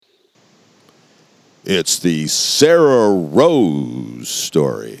It's the Sarrah Rose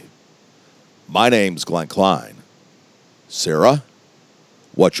Story. My name's Glenn Klein. Sarrah,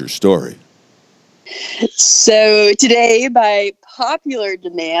 what's your story? So today, by popular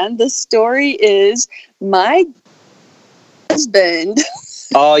demand, the story is my husband.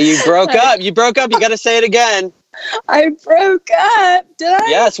 Oh, you broke up. You broke up. You got to say it again. I broke up. Did I?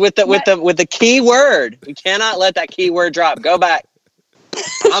 Yes, with the key word. We cannot let that key word drop. Go back.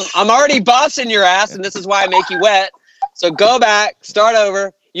 I'm already bossing your ass, and this is why I make you wet. So go back. Start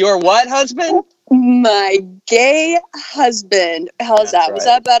over. Your what husband? My gay husband. How's that? Right. Was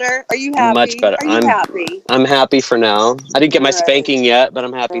that better? Are you happy? Much better. Are you happy? I'm happy for now. I didn't get my spanking yet, but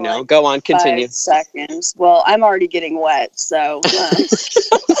I'm happy now. Go on, continue. 5 seconds. Well, I'm already getting wet, so.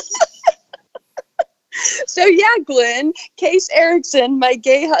 So yeah, Glenn, Case Erickson, my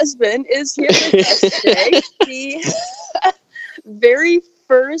gay husband, is here with us today. The very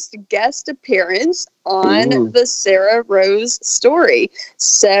first guest appearance on the Sarrah Rose Story.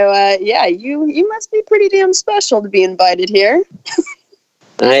 So yeah, you must be pretty damn special to be invited here.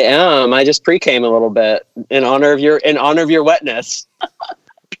 I am. I just pre-came a little bit in honor of your wetness.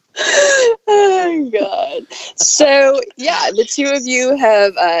 Oh God. So yeah, the two of you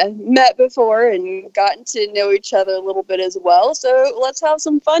have met before and gotten to know each other a little bit as well. So let's have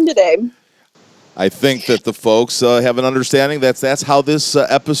some fun today. I think that the folks have an understanding that's how this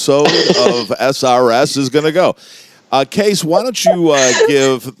episode of SRS is going to go. Case, why don't you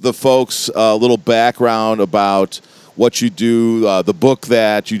give the folks a little background about what you do, the book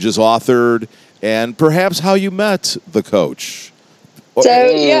that you just authored, and perhaps how you met the coach. So,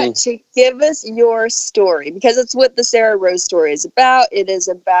 yeah, to give us your story, because it's what the Sarrah Rose Story is about. It is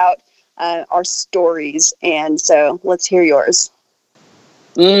about our stories, and so let's hear yours.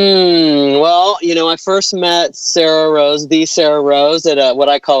 Well, I first met Sarrah Rose, the Sarrah Rose, at what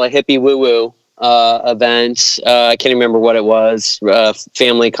I call a hippie woo-woo event. I can't remember what it was.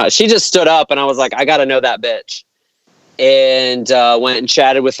 Family. She just stood up, and I was like, I got to know that bitch. And went and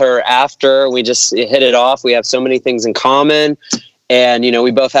chatted with her after. We just hit it off. We have so many things in common. And,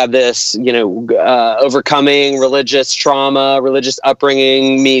 we both have this, overcoming religious trauma, religious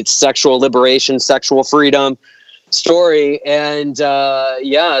upbringing meets sexual liberation, sexual freedom story. And, so,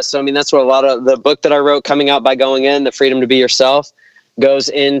 that's what a lot of the book that I wrote, Coming Out by Going In, The Freedom to Be Yourself, goes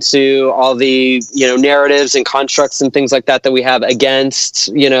into all the, narratives and constructs and things like that we have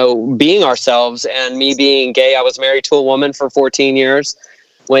against, being ourselves. And me being gay, I was married to a woman for 14 years.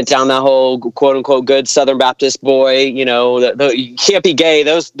 Went down that whole quote unquote good Southern Baptist boy, you can't be gay.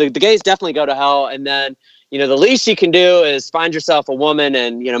 The gays definitely go to hell. And then, the least you can do is find yourself a woman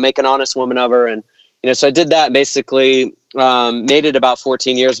and, make an honest woman of her. And, so I did that, basically made it about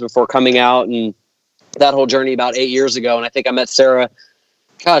 14 years before coming out, and that whole journey about 8 years ago. And I think I met Sarrah,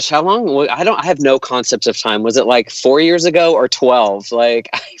 gosh, how long? I have no concept of time. Was it like 4 years ago or 12? Like,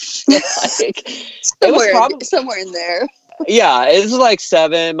 I feel like it was probably somewhere in there. Yeah, it was like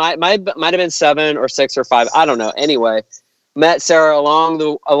 7. Might have been 7 or 6 or 5. I don't know. Anyway, met Sarrah along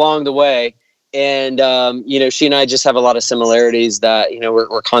the way, and she and I just have a lot of similarities that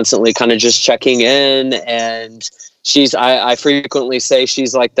we're constantly kind of just checking in. And I frequently say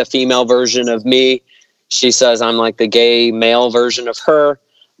she's like the female version of me. She says I'm like the gay male version of her.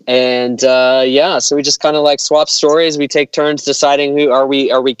 And so we just kind of like swap stories. We take turns deciding who are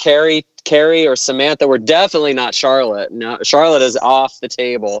we Carrie or Samantha. We're definitely not Charlotte. No, Charlotte is off the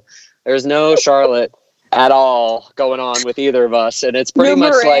table. There's no Charlotte at all going on with either of us, and it's pretty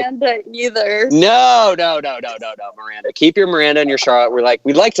much Miranda like either. No, Miranda. Keep your Miranda and your Charlotte.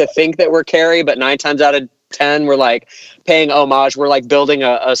 We'd like to think that we're Carrie, but 9 times out of 10, we're like paying homage. We're like building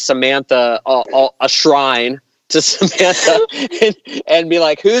a Samantha a shrine to Samantha and be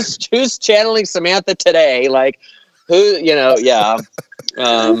like, who's channeling Samantha today? Like, who, yeah.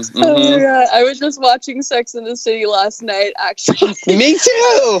 Oh my God. I was just watching Sex and the City last night, actually. Me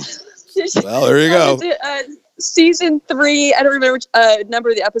too. Well, there you go. Season 3, I don't remember which number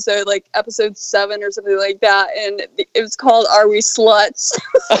of the episode, like episode 7 or something like that, and it was called Are We Sluts?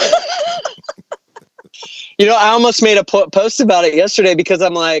 I almost made a post about it yesterday because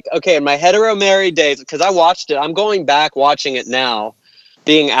I'm like, okay, in my hetero married days, because I watched it, I'm going back watching it now,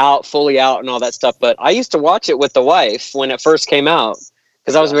 being fully out and all that stuff, but I used to watch it with the wife when it first came out.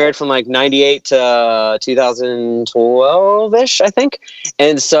 Because I was married from like 98 to 2012-ish, I think.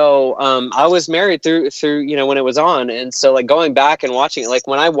 And so I was married through when it was on. And so like going back and watching it, like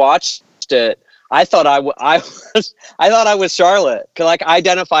when I watched it, I thought I was Charlotte. Cause like I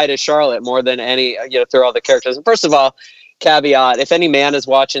identified as Charlotte more than any, through all the characters. And first of all, caveat, if any man is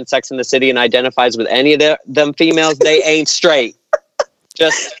watching Sex and the City and identifies with any of them females, they ain't straight.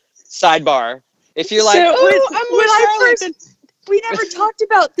 Just sidebar. If you're like, So, oh, when I first, we never talked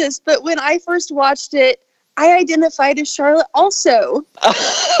about this, but when I first watched it, I identified as Charlotte also.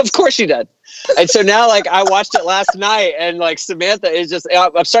 of course you did. And so now, like, I watched it last night, and like Samantha is just,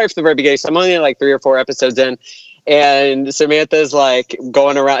 I'm sorry for the very beginning. So I'm only like 3 or 4 episodes in, and Samantha's like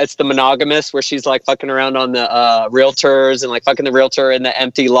going around. It's the monogamous where she's like fucking around on the realtors and like fucking the realtor in the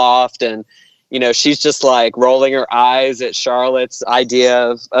empty loft. And, you know, she's just like rolling her eyes at Charlotte's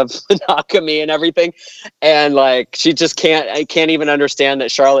idea of monogamy and everything. And like, she just can't even understand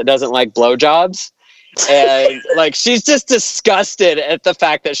that Charlotte doesn't like blowjobs. And like, she's just disgusted at the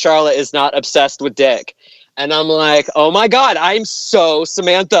fact that Charlotte is not obsessed with dick. And I'm like, oh my God, I'm so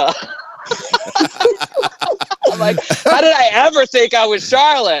Samantha. I'm like, how did I ever think I was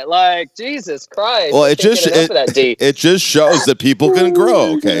Charlotte? Like, Jesus Christ. Well, it just shows that people can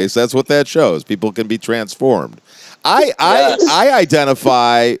grow. Okay, so that's what that shows. People can be transformed. I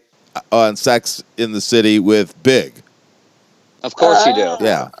identify on Sex in the City with Big. Of course you do.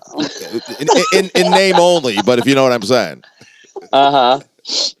 Yeah, in name only, but if you know what I'm saying.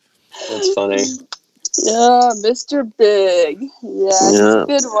 That's funny. Yeah, Mr. Big. Yeah, he's a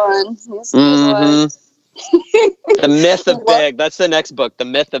good one. He's a good one. The Myth of Big. That's the next book. The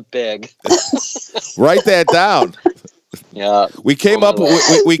Myth of Big. Write that down. Yeah. We came up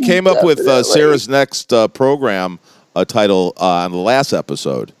with Sarah's next program title on the last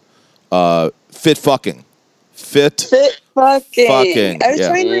episode. Fit fucking. Fit fucking. I was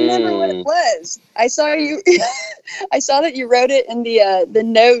trying to remember what it was. I saw you. I saw that you wrote it in the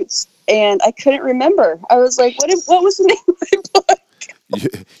notes, and I couldn't remember. I was like, what was the name of the book?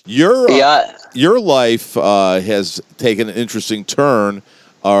 Your life has taken an interesting turn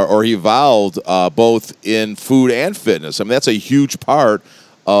or evolved both in food and fitness. I mean, that's a huge part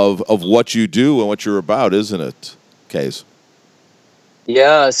of what you do and what you're about, isn't it, Case?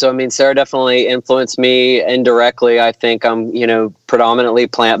 Yeah, so I mean, Sarrah definitely influenced me indirectly. I think I'm, predominantly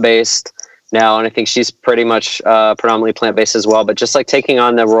plant-based now, and I think she's pretty much predominantly plant-based as well. But just like taking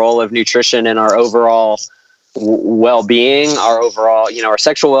on the role of nutrition in our overall well-being, our overall, our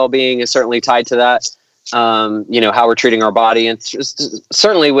sexual well-being is certainly tied to that. How we're treating our body, and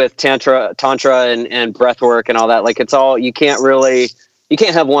certainly with tantra and breath work and all that. Like, it's all, you can't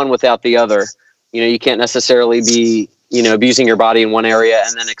have one without the other. You can't necessarily be abusing your body in one area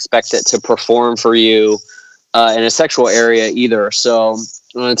and then expect it to perform for you in a sexual area either. So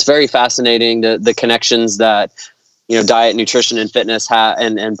it's very fascinating, the connections that, diet, nutrition, and fitness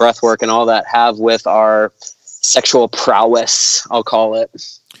and breath work and all that have with our sexual prowess, I'll call it.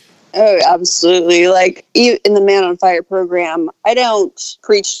 Oh, absolutely. Like, in the Man on Fire program, I don't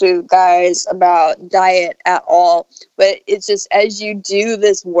preach to guys about diet at all, but it's just as you do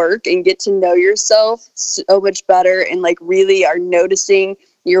this work and get to know yourself so much better and like really are noticing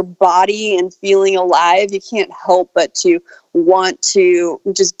your body and feeling alive, you can't help but to want to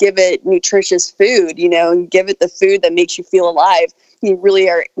just give it nutritious food, and give it the food that makes you feel alive. You really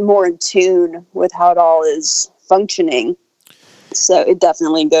are more in tune with how it all is functioning. So it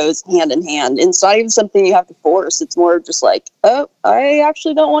definitely goes hand in hand. And it's not even something you have to force. It's more just like, oh, I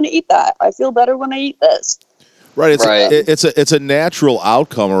actually don't want to eat that. I feel better when I eat this. Right. It's a natural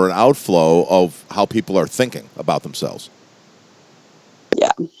outcome or an outflow of how people are thinking about themselves.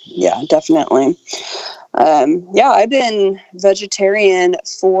 Yeah, definitely. I've been vegetarian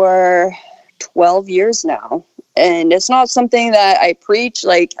for 12 years now. And it's not something that I preach.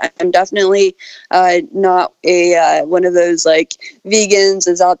 Like, I'm definitely not a one of those like vegans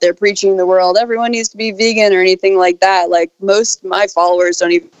is out there preaching the world, everyone needs to be vegan or anything like that. Like, most of my followers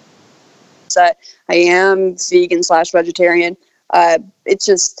don't even that I am vegan / vegetarian. It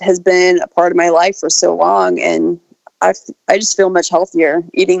just has been a part of my life for so long, and I just feel much healthier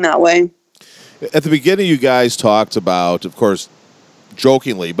eating that way. At the beginning, you guys talked about, of course,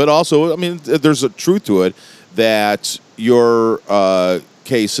 jokingly, but also, I mean, there's a truth to it, that your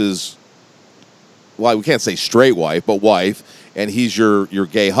Case is, well, we can't say straight wife, but wife, and he's your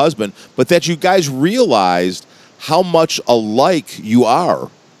gay husband, but that you guys realized how much alike you are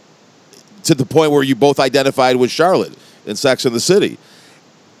to the point where you both identified with Charlotte in Sex and the City.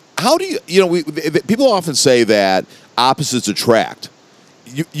 How do people often say that opposites attract.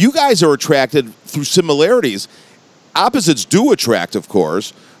 You guys are attracted through similarities. Opposites do attract, of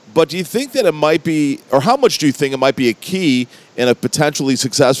course, but do you think that it might be, or how much do you think it might be a key in a potentially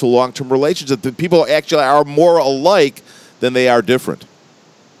successful long-term relationship that people actually are more alike than they are different?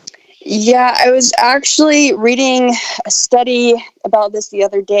 Yeah, I was actually reading a study about this the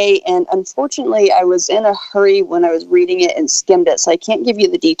other day, and unfortunately I was in a hurry when I was reading it and skimmed it, so I can't give you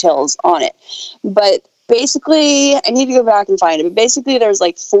the details on it. But basically, I need to go back and find it, but basically there's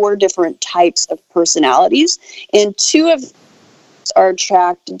like 4 different types of personalities, and 2 of them are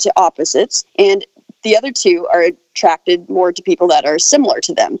attracted to opposites, and the other 2 are attracted more to people that are similar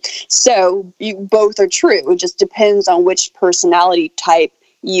to them. So both are true. It just depends on which personality type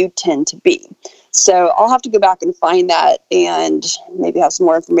you tend to be. So I'll have to go back and find that and maybe have some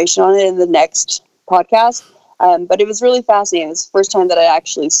more information on it in the next podcast. But it was really fascinating. It was the first time that I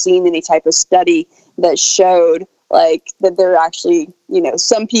actually seen any type of study that showed like that there are actually,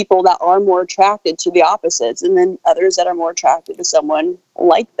 some people that are more attracted to the opposites, and then others that are more attracted to someone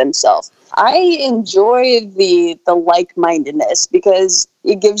like themselves. I enjoy the like-mindedness because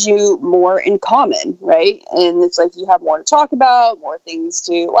it gives you more in common, right? And it's like you have more to talk about, more things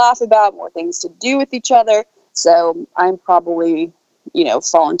to laugh about, more things to do with each other. So I'm probably,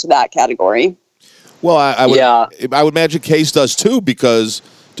 fall into that category. Well, I would imagine Case does too, because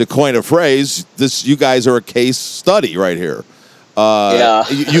to coin a phrase, you guys are a case study right here.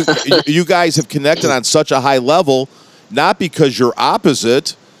 You guys have connected on such a high level, not because you're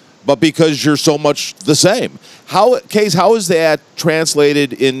opposite, but because you're so much the same. Case, how is that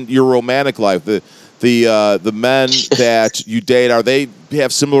translated in your romantic life? The men that you date, they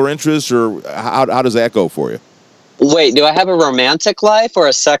have similar interests, or how does that go for you? Wait, do I have a romantic life or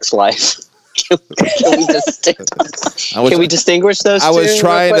a sex life? Can we distinguish those two? I was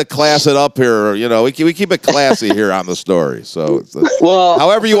trying to class it up here. We keep it classy here on the story. So,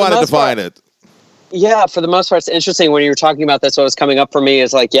 however you want to define it. Yeah, for the most part, it's interesting when you were talking about this. What was coming up for me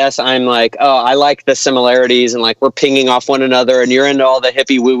is like, yes, I'm like, oh, I like the similarities, and like we're pinging off one another, and you're into all the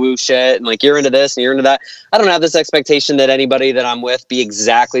hippie woo-woo shit, and like you're into this and you're into that. I don't have this expectation that anybody that I'm with be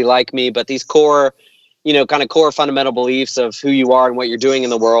exactly like me, but these core, kind of core fundamental beliefs of who you are and what you're doing in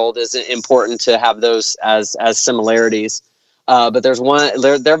the world is important to have those as similarities. But there's one,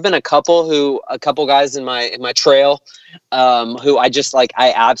 there have been a couple guys in my trail, who I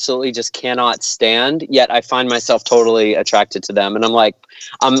absolutely just cannot stand, yet I find myself totally attracted to them. And I'm like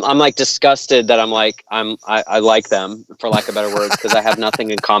disgusted that I like them, for lack of better words, because I have nothing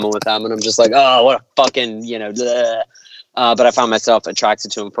in common with them. And I'm just like, oh, what a fucking, bleh. But I found myself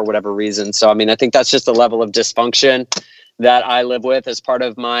attracted to him for whatever reason. So, I think that's just a level of dysfunction that I live with as part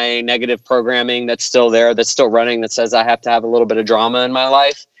of my negative programming that's still there, that's still running, that says I have to have a little bit of drama in my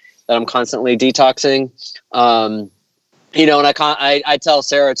life, that I'm constantly detoxing. And I tell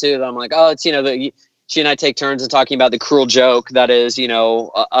Sarrah too, that I'm like, oh, it's, she and I take turns in talking about the cruel joke that is,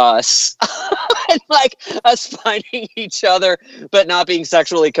 us and like us finding each other, but not being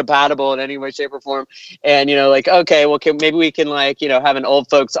sexually compatible in any way, shape, or form. And, okay, well, maybe we can have an old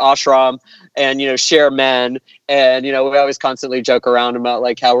folks ashram and, share men. And, we always constantly joke around about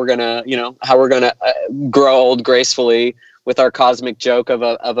like how we're going to, grow old gracefully with our cosmic joke of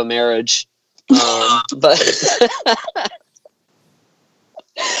a marriage. But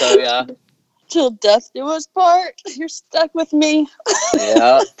so, yeah. Till death do us part. You're stuck with me.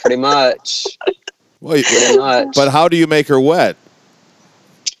 Yeah, pretty much. Well, but how do you make her wet?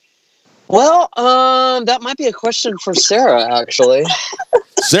 Well, that might be a question for Sarrah, actually.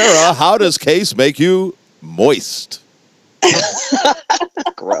 Sarrah, how does Case make you moist?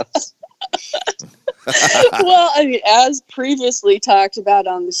 Gross. Well, as previously talked about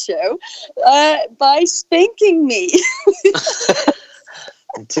on the show, by spanking me.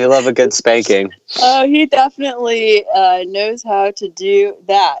 I do love a good spanking. Oh, he definitely knows how to do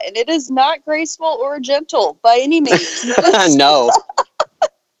that. And it is not graceful or gentle by any means. No.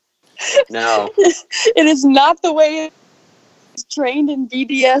 No. It is not the way it's trained in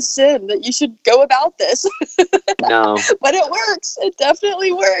BDSM that you should go about this. No. But it works. It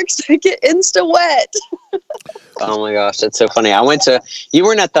definitely works. I get insta wet. Oh my gosh, that's so funny. You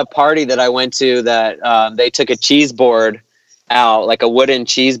weren't at the party that I went to that they took a cheese board out, like a wooden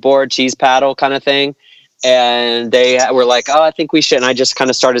cheese paddle kind of thing, and they were like, oh, I think we should, and I just kind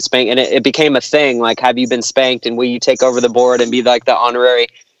of started spanking, and it became a thing, like, have you been spanked, and will you take over the board and be like the honorary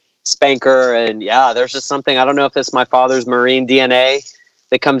spanker? And yeah, there's just something, I don't know if it's my father's Marine DNA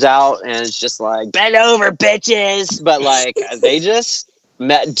that comes out, and it's just like, bend over, bitches, but like they just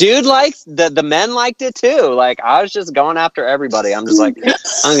dude likes the men liked it too. Like I was just going after everybody. I'm just like, I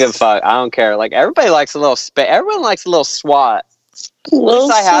don't give a fuck. I don't care. Like everybody likes a little everyone likes a little swat.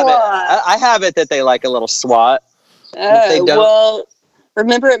 I have it that they like a little swat. Well,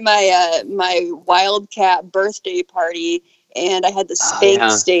 remember at my Wildcat birthday party, and I had the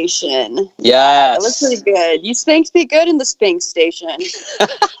spank station. Yes. It looks really good. You spanked me good in the spank station.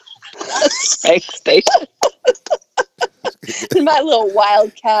 Spank station. in my little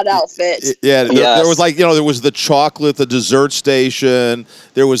wildcat outfit. Yeah, there was like, there was the chocolate, the dessert station,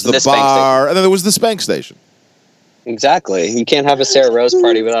 there was the bar, and then there was the spank station. Exactly. You can't have a Sarrah Rose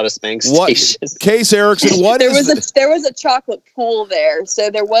party without a spank station. Case Erickson, there was a chocolate pool there, so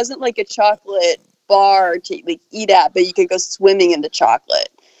there wasn't like a chocolate bar to like eat at, but you could go swimming in the chocolate.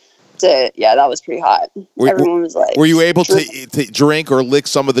 So yeah, that was pretty hot. Everyone was like, were you able to drink or lick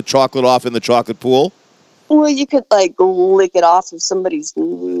some of the chocolate off in the chocolate pool? Well, you could like lick it off of somebody's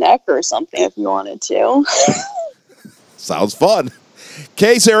neck or something if you wanted to. Sounds fun.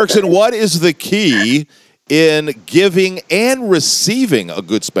 Case Erickson, what is the key in giving and receiving a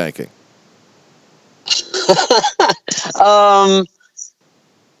good spanking?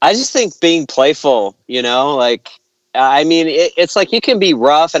 I just think being playful, like, I mean, it's like you can be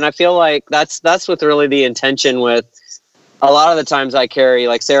rough, and I feel like that's what really the intention with a lot of the times I carry,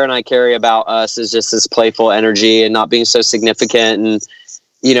 like Sarrah and I carry about us, is just this playful energy and not being so significant. And,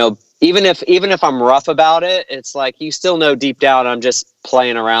 even if I'm rough about it, it's like you still know deep down I'm just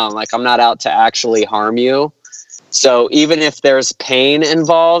playing around. Like, I'm not out to actually harm you. So even if there's pain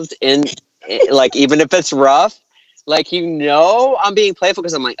involved like, even if it's rough, like, I'm being playful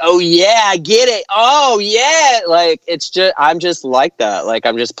because I'm like, oh yeah, I get it. Oh yeah. Like, I'm just like that. Like,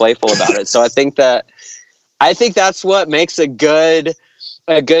 I'm just playful about it. So I think that's what makes a good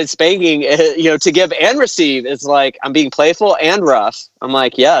spanking, to give and receive. Is like, I'm being playful and rough. I'm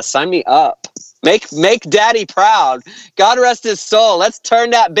like, yeah, sign me up. Make daddy proud. God rest his soul. Let's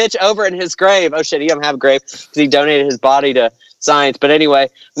turn that bitch over in his grave. Oh shit, he don't have a grave because he donated his body to science. But anyway,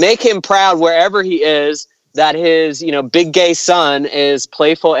 make him proud wherever he is, that his, big gay son is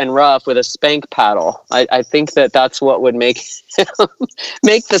playful and rough with a spank paddle. I think that's what would make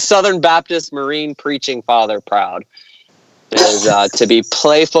make the Southern Baptist Marine preaching father proud, is to be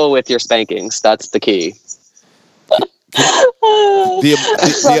playful with your spankings. That's the key. I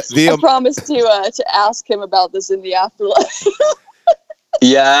promised to ask him about this in the afterlife.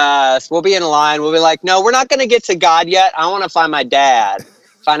 Yes, we'll be in line. We'll be like, no, we're not going to get to God yet. I want to find my dad.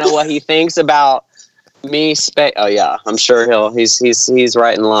 Find out what he thinks about me. Oh yeah, I'm sure he's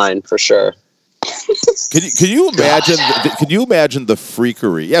right in line for sure. Can you imagine? Can you imagine the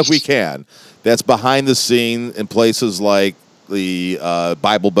freakery? Yeah, we can. That's behind the scene in places like the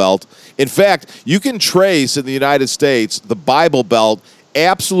Bible Belt. In fact, you can trace in the United States the Bible Belt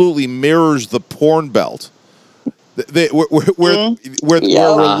absolutely mirrors the porn belt. Where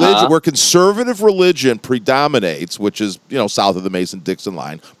conservative religion predominates, which is south of the Mason-Dixon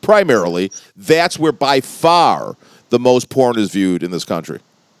line, primarily, that's where by far the most porn is viewed in this country.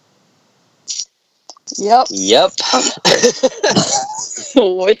 Yep.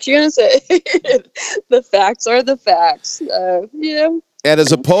 What you gonna say? The facts are the facts. And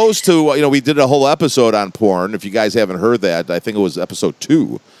as opposed to, we did a whole episode on porn. If you guys haven't heard that, I think it was episode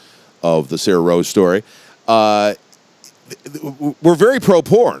 2 of the Sarrah Rose Story. We're very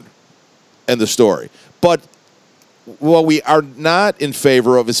pro-porn in the story. But what we are not in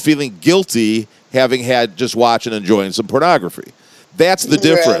favor of is feeling guilty having had just watching and enjoying some pornography. That's the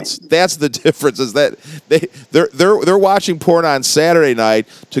difference. Right. That's the difference, is that they're watching porn on Saturday night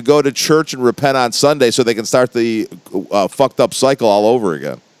to go to church and repent on Sunday so they can start the fucked up cycle all over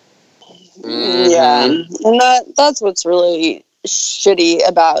again. Yeah, and that's what's really shitty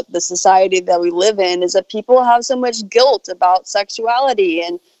about the society that we live in, is that people have so much guilt about sexuality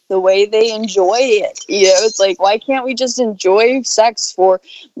and the way they enjoy it. It's like, why can't we just enjoy sex for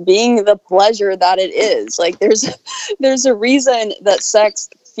being the pleasure that it is? Like, there's a reason that sex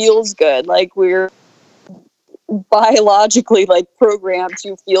feels good. Like, we're biologically programmed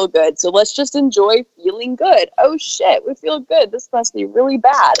to feel good, so let's just enjoy feeling good. Oh shit, we feel good. This must be really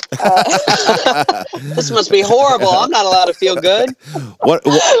bad. This must be horrible. I'm not allowed to feel good. What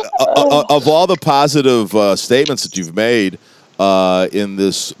of all the positive statements that you've made in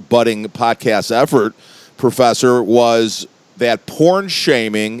this budding podcast effort, Professor, was that porn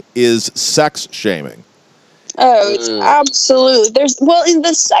shaming is sex shaming? Oh, it's absolutely. And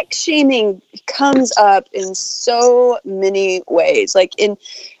the sex shaming comes up in so many ways, like in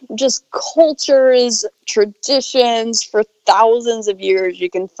just cultures, traditions. For thousands of years, you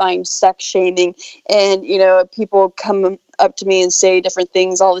can find sex shaming, and people come up to me and say different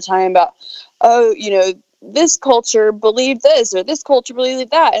things all the time about, this culture believed this or this culture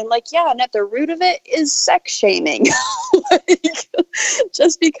believed that. And I'm like, yeah, and at the root of it is sex shaming.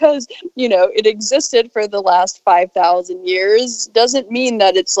 Just because, it existed for the last 5,000 years doesn't mean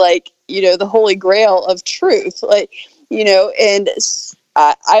that it's the holy grail of truth. And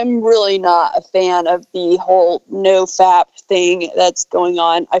I'm really not a fan of the whole NoFap thing that's going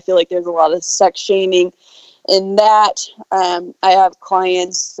on. I feel like there's a lot of sex shaming in that I have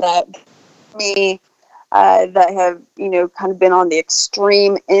clients that that have, kind of been on the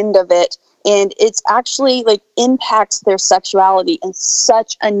extreme end of it. And it's actually like impacts their sexuality in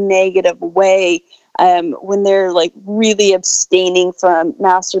such a negative way when they're like really abstaining from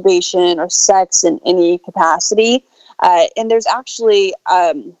masturbation or sex in any capacity. And there's actually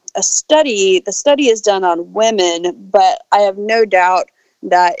a study. The study is done on women, but I have no doubt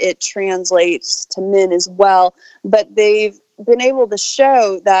that it translates to men as well. But they've been able to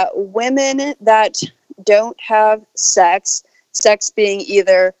show that women that don't have sex being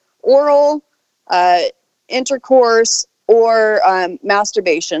either oral, intercourse, or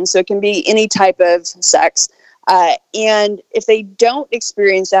masturbation, so it can be any type of sex, and if they don't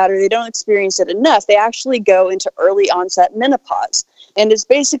experience that, or they don't experience it enough, they actually go into early onset menopause. And it's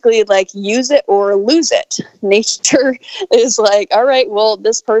basically like use it or lose it. Nature is like, all right, well,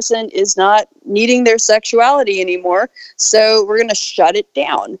 this person is not needing their sexuality anymore, so we're going to shut it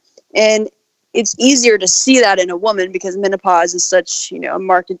down. And it's easier to see that in a woman because menopause is such, a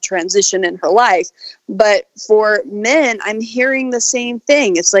marked transition in her life. But for men, I'm hearing the same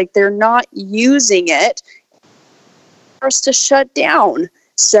thing. It's like they're not using it first to shut down.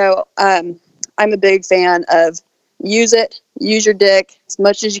 So I'm a big fan of use your dick as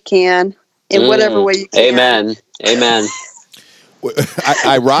much as you can in whatever way you can. Amen.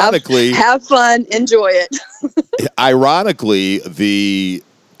 Ironically, have fun, enjoy it. Ironically, the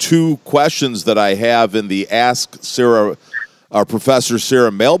two questions that I have in the Ask Sarrah, Professor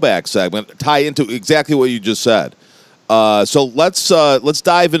Sarrah Mailbag segment tie into exactly what you just said. So let's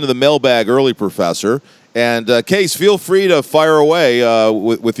dive into the mailbag early, Professor. And Case, feel free to fire away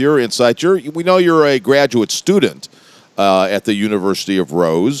with your insights. We know you're a graduate student at the University of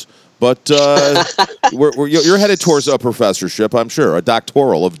Rose, but you're headed towards a professorship, I'm sure, a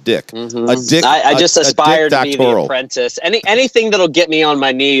doctoral of dick. Mm-hmm. I just aspire to be the apprentice. Anything that'll get me on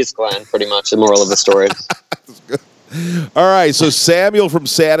my knees, Glenn, pretty much the moral of the story. All right, so Samuel from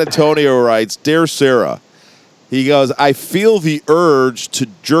San Antonio writes, Dear Sarrah, he goes, I feel the urge to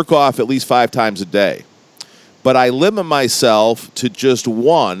jerk off at least 5 times a day, but I limit myself to just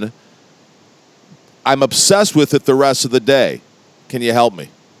one. I'm obsessed with it the rest of the day. Can you help me?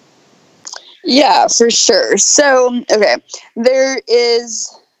 Yeah, for sure. So, okay, there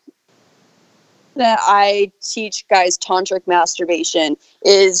is that I teach guys tantric masturbation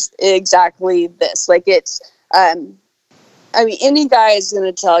is exactly this. Like it's, any guy is going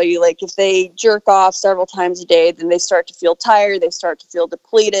to tell you, like, if they jerk off several times a day, then they start to feel tired, they start to feel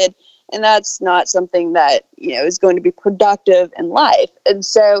depleted, and that's not something that, is going to be productive in life. And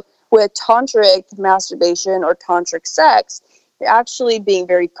so with tantric masturbation or tantric sex, you're actually being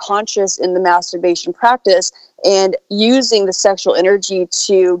very conscious in the masturbation practice and using the sexual energy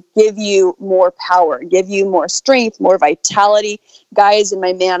to give you more power, give you more strength, more vitality. Guys in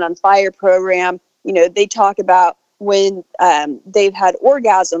my Man on Fire program, they talk about when they've had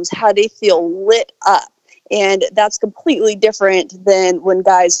orgasms, how they feel lit up. And that's completely different than when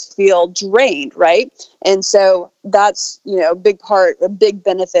guys feel drained, right? And so that's, a big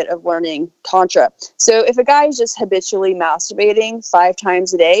benefit of learning Tantra. So if a guy is just habitually masturbating 5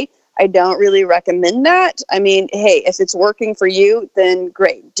 times a day, I don't really recommend that. I mean, hey, if it's working for you, then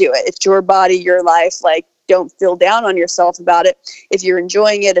great, do it. It's your body, your life, like, don't feel down on yourself about it. If you're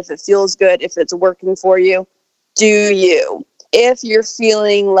enjoying it, if it feels good, if it's working for you, do you. If you're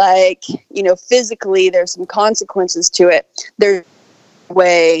feeling like, physically there's some consequences to it, there's a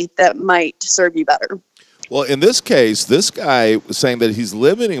way that might serve you better. Well, in this case, this guy was saying that he's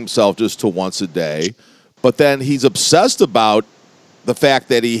limiting himself just to once a day, but then he's obsessed about the fact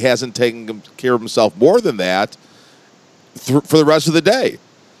that he hasn't taken care of himself more than that for the rest of the day.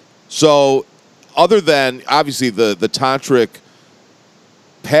 So other than, obviously, the tantric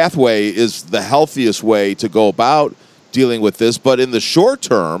pathway is the healthiest way to go about dealing with this, but in the short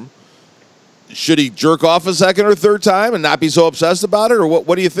term, should he jerk off a second or third time and not be so obsessed about it, or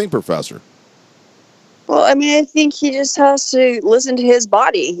what do you think, Professor? Well, I think he just has to listen to his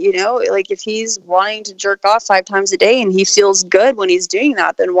body, like if he's wanting to jerk off 5 times a day and he feels good when he's doing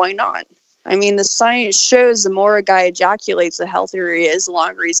that, then why not? The science shows the more a guy ejaculates, the healthier he is, the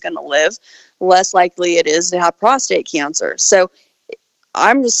longer he's going to live, less likely it is to have prostate cancer. So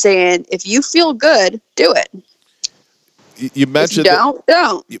I'm just saying, if you feel good, do it. You mentioned don't.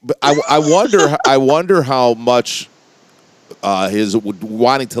 I wonder how much his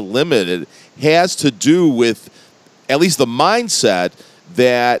wanting to limit it has to do with at least the mindset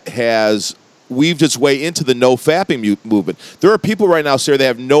that has weaved its way into the NoFapping movement. There are people right now, Sarah, they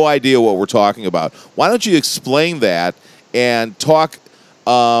have no idea what we're talking about. Why don't you explain that and talk,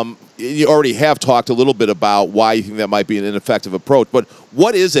 you already have talked a little bit about why you think that might be an ineffective approach, but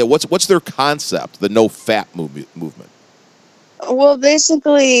what is it? What's their concept, the NoFap movement? Well,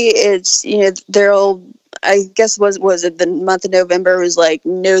 basically, it's, I guess was it the month of November was like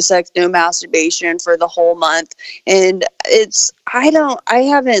no sex, no masturbation for the whole month, and I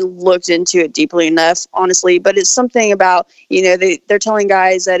haven't looked into it deeply enough, honestly, but it's something about, they're telling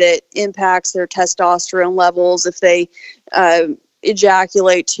guys that it impacts their testosterone levels if they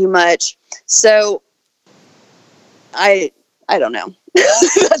ejaculate too much. So I don't know.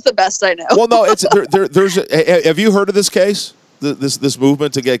 That's the best I know. Well, no, it's there's. Have you heard of this case? This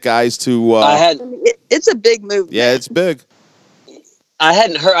movement to get guys to. It's a big movement. Yeah, it's big. I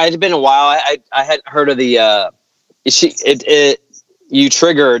hadn't heard. It had been a while. I hadn't heard of the. You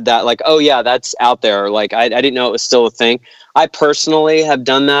triggered that, like, oh yeah, that's out there. Like I didn't know it was still a thing. I personally have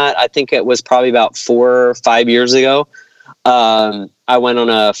done that. I think it was probably about 4 or 5 years ago. I went on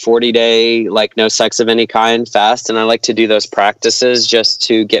a 40-day, like, no sex of any kind fast. And I like to do those practices just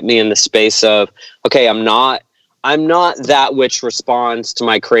to get me in the space of, okay, I'm not that which responds to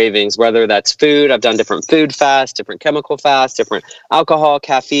my cravings, whether that's food. I've done different food fasts, different chemical fasts, different alcohol,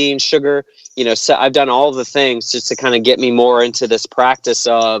 caffeine, sugar, so I've done all the things just to kind of get me more into this practice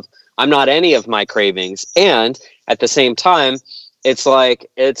of I'm not any of my cravings. And at the same time, it's like,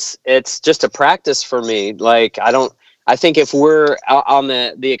 it's just a practice for me. Like, I think if we're on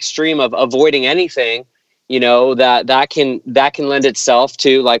the extreme of avoiding anything, that can lend itself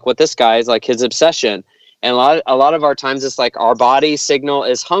to, like, what this guy is, like, his obsession. And a lot of our times it's like our body signal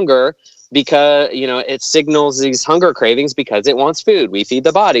is hunger because, it signals these hunger cravings because it wants food. We feed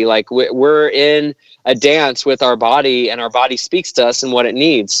the body. Like, we're in a dance with our body, and our body speaks to us and what it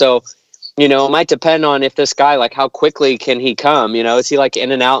needs. So, it might depend on if this guy, like, how quickly can he come? Is he like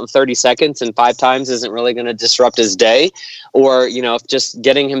in and out in 30 seconds and 5 times isn't really going to disrupt his day? Or, if just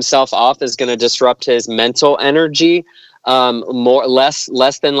getting himself off is going to disrupt his mental energy,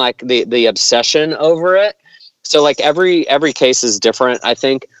 less than like the obsession over it. So, like, every case is different, I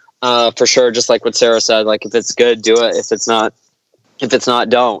think, for sure. Just like what Sarrah said, like, if it's good, do it. If it's not,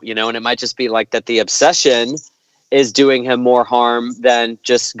 don't, and it might just be like that the obsession is doing him more harm than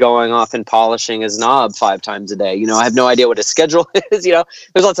just going off and polishing his knob 5 times a day. I have no idea what his schedule is, there's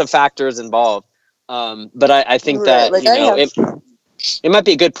lots of factors involved. But I think that, it might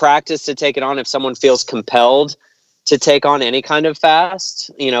be a good practice to take it on if someone feels compelled to take on any kind of fast,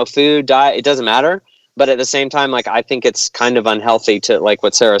 food, diet, it doesn't matter. But at the same time, like, I think it's kind of unhealthy to, like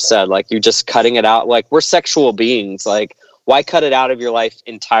what Sarrah said, like, you're just cutting it out. Like, we're sexual beings. Like, why cut it out of your life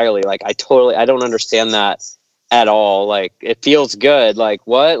entirely? Like, I don't understand that at all. Like, it feels good. Like,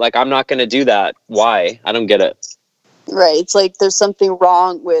 what? Like, I'm not going to do that. Why? I don't get it. Right. It's like there's something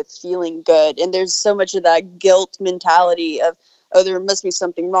wrong with feeling good. And there's so much of that guilt mentality of, oh, there must be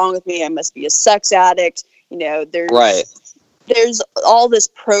something wrong with me. I must be a sex addict. There's all this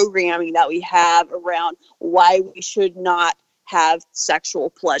programming that we have around why we should not have sexual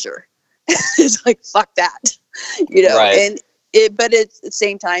pleasure. It's like, fuck that, right. But at the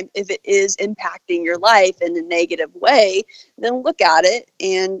same time, if it is impacting your life in a negative way, then look at it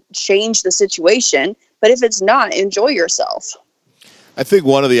and change the situation. But if it's not, enjoy yourself. I think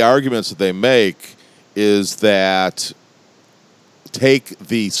one of the arguments that they make is that take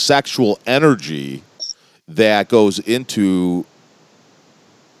the sexual energy that goes into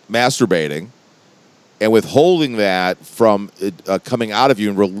masturbating and withholding that from coming out of you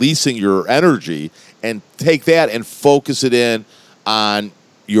and releasing your energy, and take that and focus it in on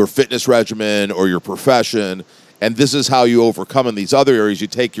your fitness regimen or your profession. And this is how you overcome in these other areas. You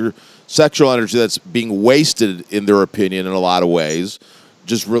take your sexual energy that's being wasted, in their opinion, in a lot of ways,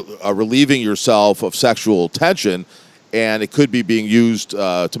 just relieving yourself of sexual tension, and it could be being used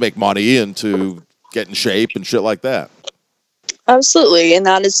to make money and to get in shape and shit like that. Absolutely, and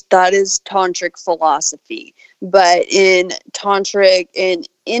that is tantric philosophy. But in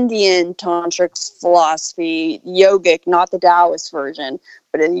Indian tantric philosophy, yogic, not the Taoist version,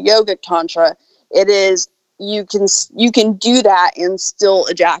 but in yogic tantra, it is you can do that and still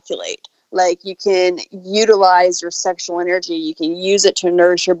ejaculate. Like, you can utilize your sexual energy, you can use it to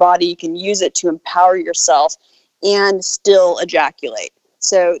nourish your body, you can use it to empower yourself, and still ejaculate.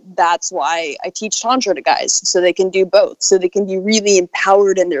 So that's why I teach Tantra to guys, so they can do both. So they can be really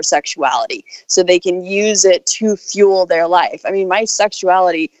empowered in their sexuality, so they can use it to fuel their life. I mean, my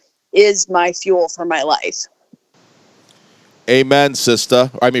sexuality is my fuel for my life. Amen,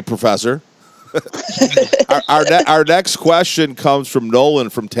 sister. Professor. Our next question comes from Nolan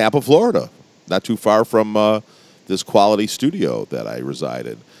from Tampa, Florida. Not too far from this quality studio that I reside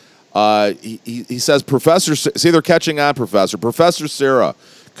in. He says, Professor, see, they're catching on, Professor. Professor Sarrah,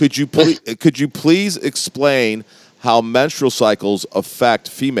 Could you please explain how menstrual cycles affect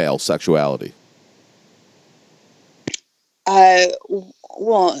female sexuality?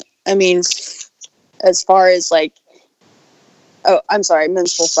 Well, I mean, as far as like, oh, I'm sorry,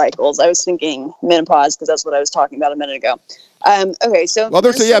 menstrual cycles. I was thinking menopause because that's what I was talking about a minute ago. Okay, so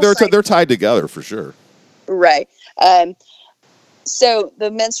they're tied together for sure. Right. So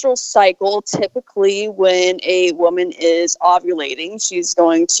the menstrual cycle, typically when a woman is ovulating, she's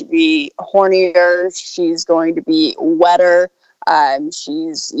going to be hornier, she's going to be wetter. That's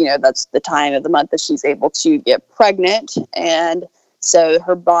the time of the month that she's able to get pregnant. And so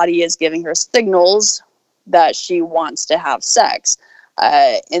her body is giving her signals that she wants to have sex.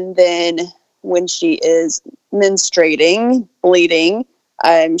 And then when she is menstruating, bleeding,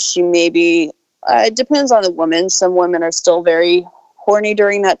 she may be, it depends on the woman. Some women are still very horny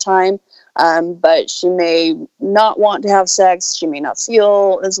during that time, but she may not want to have sex. She may not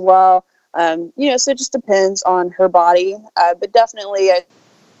feel as well. So it just depends on her body. But definitely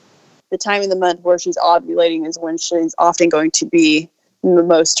the time of the month where she's ovulating is when she's often going to be the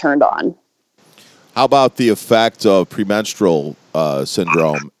most turned on. How about the effect of premenstrual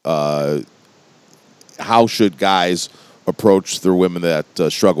syndrome? How should guys approach their women that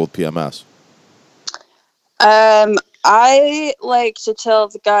struggle with PMS? I like to tell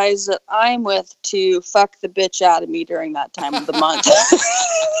the guys that I'm with to fuck the bitch out of me during that time of the month.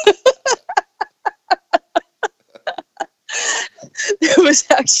 There was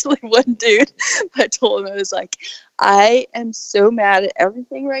actually one dude, I told him, I was like, I am so mad at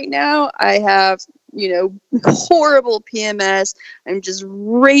everything right now. I have, horrible PMS. I'm just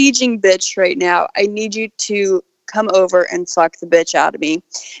raging bitch right now. I need you to come over and fuck the bitch out of me.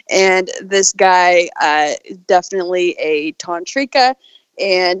 And this guy is definitely a tantrika,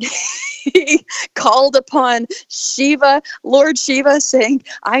 and he called upon Shiva, Lord Shiva, saying,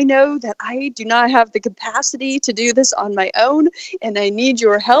 I know that I do not have the capacity to do this on my own, and I need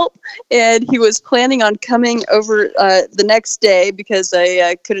your help. And he was planning on coming over the next day because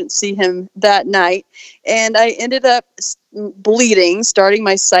I couldn't see him that night. And I ended up bleeding, starting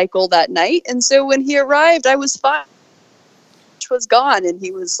my cycle that night. And so when he arrived, I was fine. Was gone, and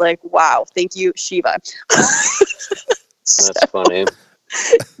he was like, wow, thank you, Shiva. That's funny.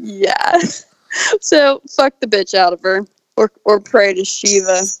 Yeah. So fuck the bitch out of her, or pray to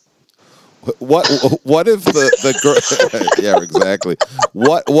Shiva. What if the girl? Yeah, exactly.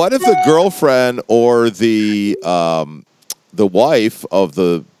 What if the girlfriend or the wife of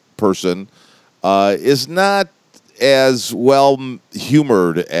the person is not as well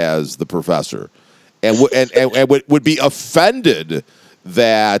humored as the professor, and would be offended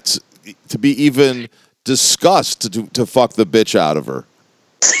that to be even discussed to fuck the bitch out of her,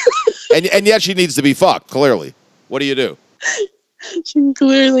 and yet she needs to be fucked. Clearly, what do you do? She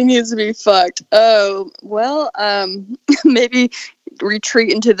clearly needs to be fucked. Oh well, maybe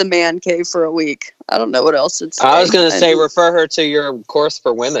retreat into the man cave for a week. I don't know what else to say. I was going to say refer her to your course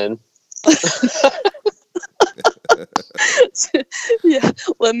for women. Yeah,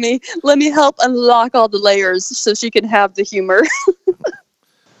 let me help unlock all the layers so she can have the humor.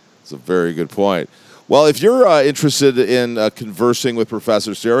 It's a very good point. Well, if you're interested in conversing with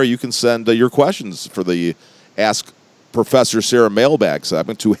Professor Sarrah, you can send your questions for the Ask Professor Sarrah Mailbag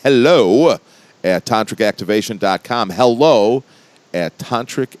Segment to hello@tantricactivation.com.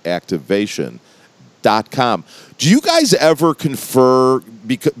 hello@tantricactivation.com. Do you guys ever confer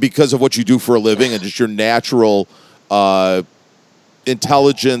because of what you do for a living and just your natural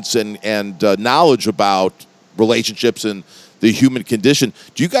intelligence and knowledge about relationships and the human condition?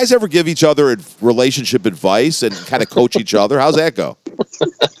 Do you guys ever give each other relationship advice and kind of coach each other? How's that go?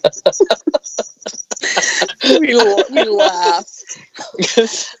 We laugh.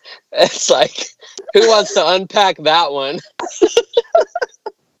 It's like, who wants to unpack that one?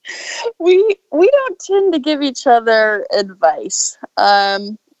 We don't tend to give each other advice.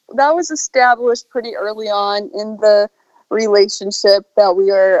 That was established pretty early on in the relationship that we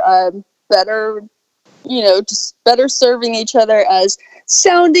are better, just better serving each other as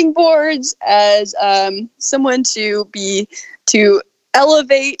sounding boards, as someone to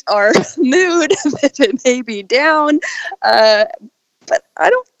elevate our mood if it may be down. But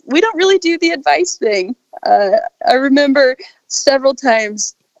we don't really do the advice thing. I remember several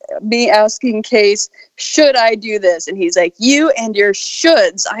times me asking Case, should I do this? And he's like, you and your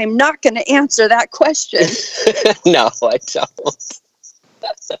shoulds. I'm not going to answer that question. No, I don't.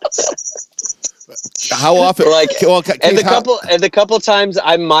 How often? The couple times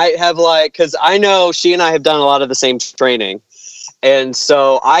I might have because I know she and I have done a lot of the same training. And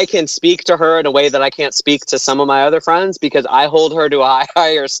so I can speak to her in a way that I can't speak to some of my other friends because I hold her to a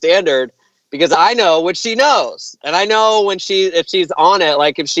higher standard because I know what she knows. And I know if she's on it,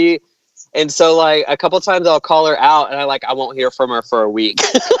 like and so like a couple times I'll call her out and I won't hear from her for a week.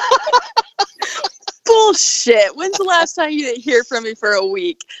 Bullshit. When's the last time you didn't hear from me for a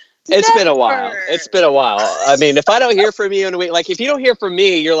week? It's Never. been a while. It's been a while. I mean, if I don't hear from you in a week, like if you don't hear from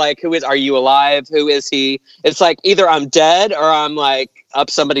me, you're like, are you alive? Who is he? It's like either I'm dead or I'm like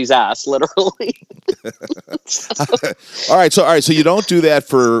up somebody's ass, literally. All right. So you don't do that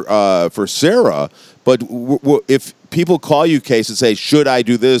for Sarrah, but if people call you, Case, and say, should I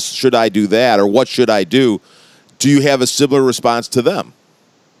do this? Should I do that? Or what should I do? Do you have a similar response to them?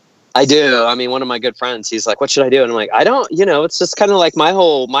 I do. I mean, one of my good friends, he's like, what should I do? And I'm like, I don't, it's just kind of like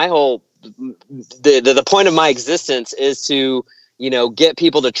the point of my existence is to, get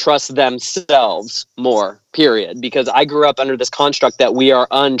people to trust themselves more, period. Because I grew up under this construct that we are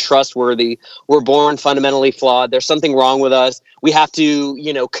untrustworthy. We're born fundamentally flawed. There's something wrong with us. We have to,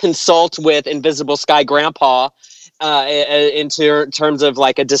 consult with Invisible Sky Grandpa in terms of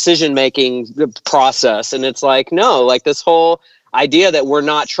like a decision-making process. And it's like, no, like this whole idea that we're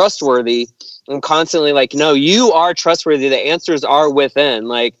not trustworthy. I'm constantly like, no, you are trustworthy. The answers are within.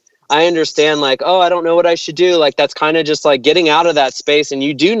 Like, I understand like, oh, I don't know what I should do. Like, that's kind of just like getting out of that space. And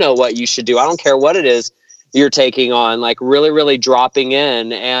you do know what you should do. I don't care what it is you're taking on, like really, really dropping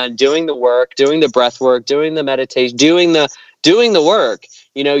in and doing the work, doing the breath work, doing the meditation, doing the work.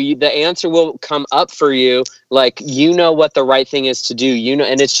 The answer will come up for you. Like, what the right thing is to do,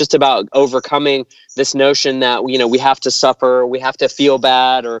 and it's just about overcoming this notion that, we have to suffer, we have to feel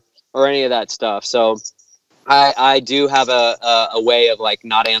bad or any of that stuff. So I do have a way of like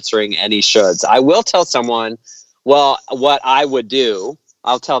not answering any shoulds. I will tell someone, well, what I would do.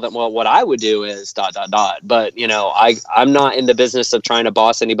 I'll tell them, well, what I would do is ... But, I'm not in the business of trying to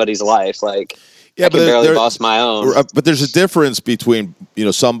boss anybody's life. Like, yeah, I can barely boss my own. But there's a difference between,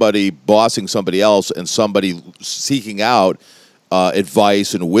 somebody bossing somebody else and somebody seeking out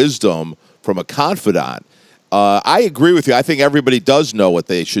advice and wisdom from a confidant. I agree with you. I think everybody does know what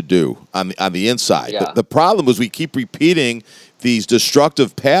they should do on the inside. Yeah. The problem is we keep repeating these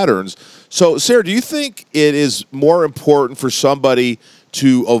destructive patterns. So, Sarrah, do you think it is more important for somebody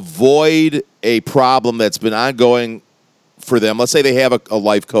to avoid a problem that's been ongoing for them? Let's say they have a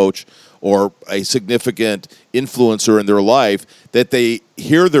life coach or a significant influencer in their life, that they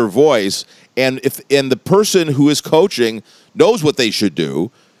hear their voice, and the person who is coaching knows what they should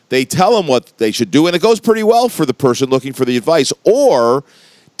do, they tell them what they should do, and it goes pretty well for the person looking for the advice. Or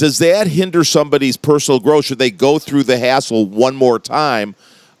does that hinder somebody's personal growth? Should they go through the hassle one more time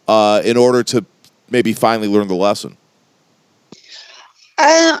in order to maybe finally learn the lesson?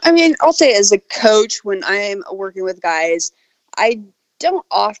 I mean, I'll say as a coach, when I'm working with guys, I don't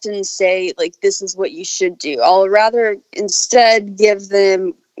often say, like, this is what you should do. I'll rather instead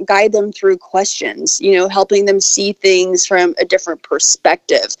guide them through questions, helping them see things from a different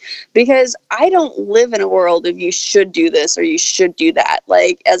perspective. Because I don't live in a world of you should do this or you should do that.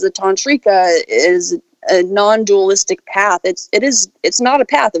 Like, as a tantrika is a non-dualistic path. It's not a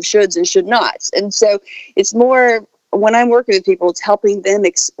path of shoulds and should nots. And so it's more, when I'm working with people, it's helping them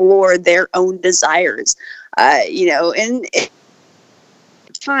explore their own desires, and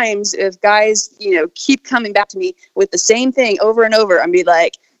times if guys, keep coming back to me with the same thing over and over, I'd be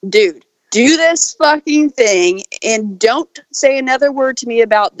like, dude, do this fucking thing and don't say another word to me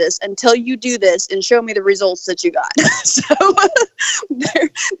about this until you do this and show me the results that you got. So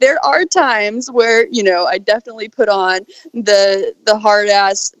there are times where, I definitely put on the hard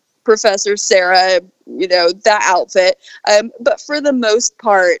ass Professor Sarrah, that outfit. But for the most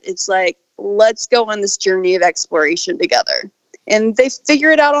part, it's like, let's go on this journey of exploration together. And they figure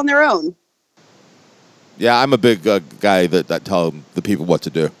it out on their own. Yeah, I'm a big guy that tell the people what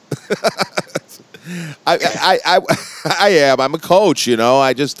to do. I am. I'm a coach.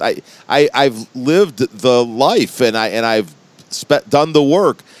 I've lived the life and I've done the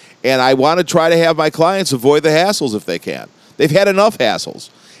work, and I want to try to have my clients avoid the hassles if they can. They've had enough hassles,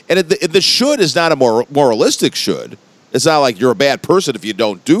 and the should is not a moralistic should. It's not like you're a bad person if you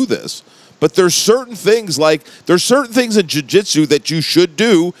don't do this. But there's certain things in jiu-jitsu that you should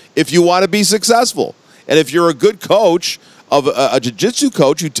do if you want to be successful. And if you're a good coach, of a jiu-jitsu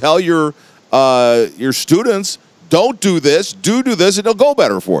coach, you tell your students, don't do this, do this, and it'll go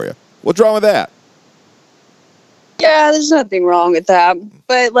better for you. What's wrong with that? Yeah, there's nothing wrong with that.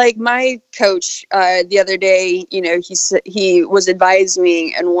 But like my coach the other day, he was advising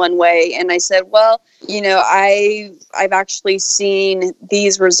me in one way, and I said, well, I've actually seen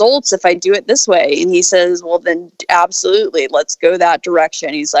these results if I do it this way. And he says, well, then absolutely, let's go that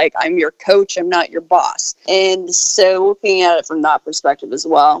direction. He's like, I'm your coach, I'm not your boss. And so looking at it from that perspective as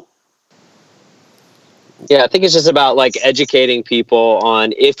well. Yeah, I think it's just about like educating people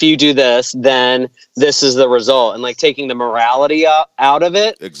on if you do this, then this is the result, and like taking the morality out of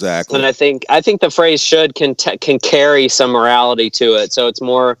it. Exactly. And I think the phrase "should" can carry some morality to it. So it's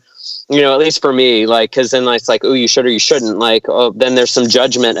more, at least for me, like, because then it's like, oh, you should or you shouldn't. Like, oh, then there's some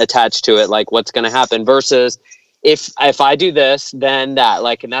judgment attached to it, like what's going to happen. Versus if I do this, then that.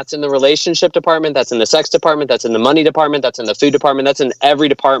 Like, and that's in the relationship department, that's in the sex department, that's in the money department, that's in the food department, that's in every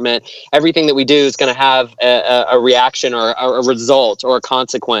department. Everything that we do is going to have a reaction or a result or a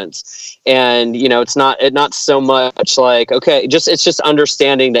consequence. And it's not so much like, okay, it's just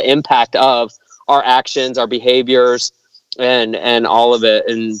understanding the impact of our actions, our behaviors, and all of it.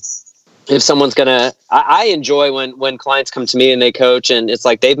 And if someone's gonna, I enjoy when clients come to me and they coach, and it's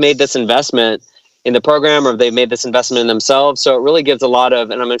like they've made this investment in the program, or they've made this investment in themselves. So it really gives a lot of,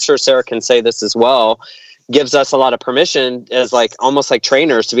 and I'm sure Sarrah can say this as well, gives us a lot of permission as like almost like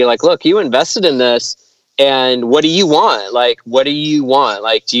trainers to be like, look, you invested in this, and what do you want? Like, what do you want?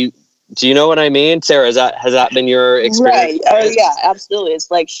 Like, do you know what I mean, Sarrah? Has that been your experience? Right. Oh yeah, absolutely.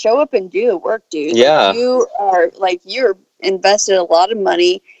 It's like show up and do the work, dude. Yeah. Like you're invested a lot of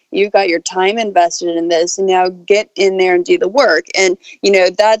money. You've got your time invested in this, and now get in there and do the work. And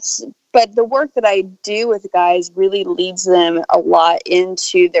but the work that I do with guys really leads them a lot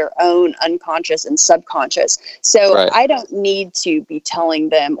into their own unconscious and subconscious. So Right. I don't need to be telling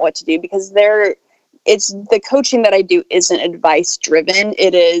them what to do, because it's the coaching that I do isn't advice driven.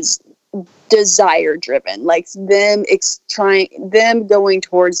 It is desire driven, like them going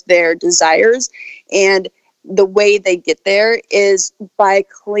towards their desires. And the way they get there is by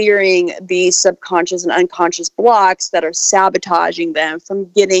clearing the subconscious and unconscious blocks that are sabotaging them from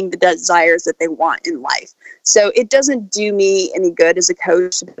getting the desires that they want in life. So it doesn't do me any good as a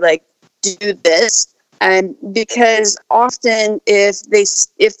coach to be like, do this. And because often if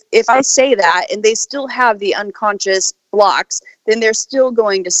I say that and they still have the unconscious blocks, then they're still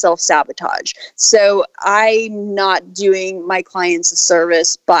going to self-sabotage. So I'm not doing my clients a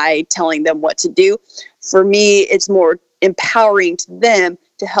service by telling them what to do. For me, it's more empowering to them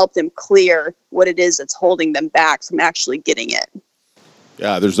to help them clear what it is that's holding them back from actually getting it.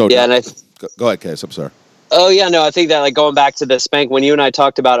 Yeah, there's no doubt. Go ahead, Case. I'm sorry. Oh yeah, no, I think that like going back to the spank, when you and I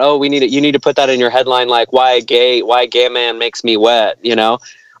talked about, you need to put that in your headline, like why a gay man makes me wet, is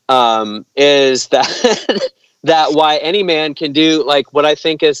that that why any man can do like what I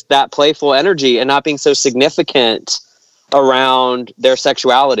think is that playful energy and not being so significant around their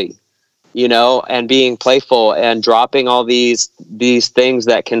sexuality, and being playful and dropping all these things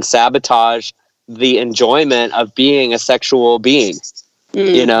that can sabotage the enjoyment of being a sexual being.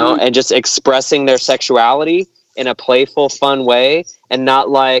 Mm-hmm. And just expressing their sexuality in a playful, fun way, and not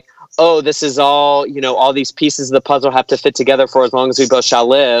like, oh, this is all, all these pieces of the puzzle have to fit together for as long as we both shall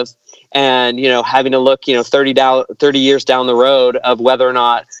live. And, having to look, 30 years down the road of whether or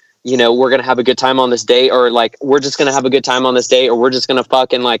not, we're going to have a good time on this date, or like, we're just going to have a good time on this date, or we're just going to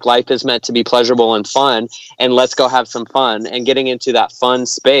fuck, and like life is meant to be pleasurable and fun, and let's go have some fun. And getting into that fun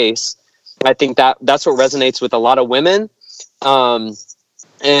space, I think that's what resonates with a lot of women.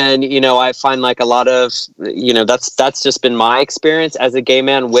 And, I find like a lot of, that's just been my experience as a gay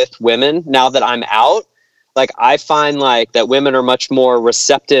man with women. Now that I'm out, like, I find like that women are much more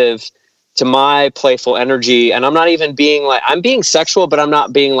receptive to my playful energy. And I'm not even being like, I'm being sexual, but I'm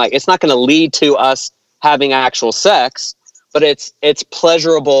not being like, it's not going to lead to us having actual sex, but it's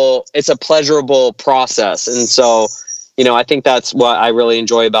pleasurable. It's a pleasurable process. And so, I think that's what I really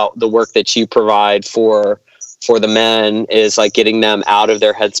enjoy about the work that you provide for the men, is like getting them out of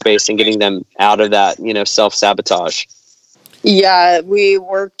their headspace and getting them out of that, self-sabotage. Yeah, we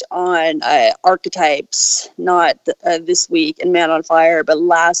worked on archetypes, not this week in Man on Fire, but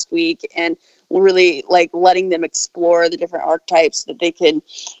last week, and really like letting them explore the different archetypes that they can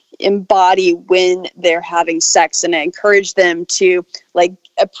embody when they're having sex. And I encourage them to like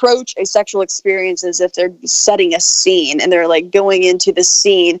approach a sexual experience as if they're setting a scene, and they're like going into the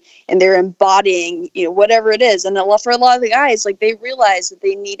scene and they're embodying, whatever it is. And for a lot of the guys, like they realized that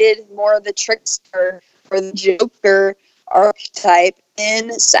they needed more of the trickster or the joker archetype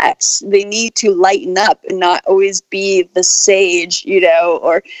in sex. They need to lighten up and not always be the sage,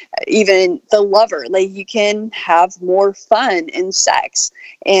 or even the lover. Like, you can have more fun in sex.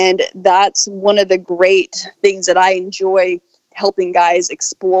 And that's one of the great things that I enjoy helping guys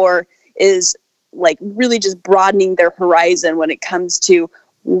explore, is like really just broadening their horizon when it comes to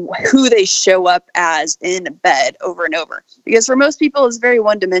who they show up as in bed over and over. Because for most people, it's very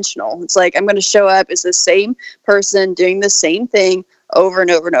one-dimensional. It's like, I'm going to show up as the same person doing the same thing over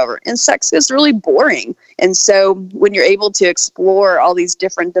and over and over. And sex is really boring. And so when you're able to explore all these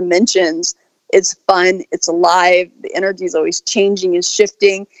different dimensions, it's fun, it's alive, the energy is always changing and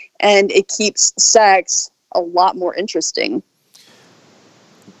shifting, and it keeps sex a lot more interesting.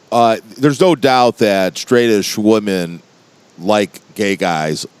 There's no doubt that straightish women like gay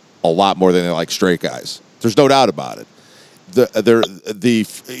guys a lot more than they like straight guys. There's no doubt about it.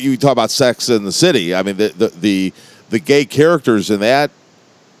 You talk about Sex in the City. I mean, the gay characters in that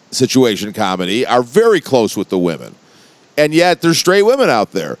situation comedy are very close with the women, and yet there's straight women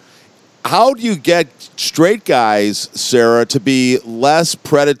out there. How do you get straight guys, Sarrah, to be less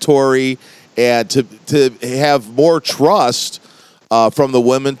predatory and to have more trust from the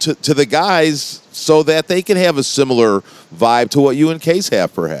women to the guys, so that they can have a similar vibe to what you and Case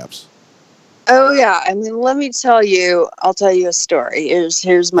have, perhaps? Oh, yeah. I mean, I'll tell you a story.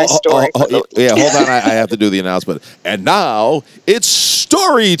 Here's my story. Hold on. I have to do the announcement. And now it's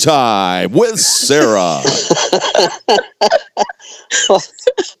story time with Sarrah.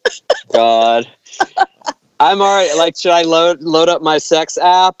 God. I'm already, like, should I load up my sex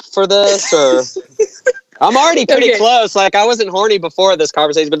app for this, or... I'm already pretty close. Like, I wasn't horny before this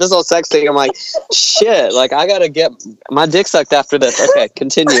conversation, but this whole sex thing, I'm like, shit, like, I gotta get my dick sucked after this. Okay,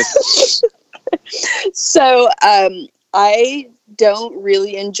 continue. So, I don't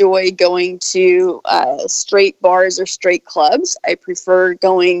really enjoy going to straight bars or straight clubs. I prefer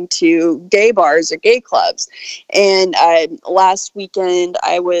going to gay bars or gay clubs. And last weekend,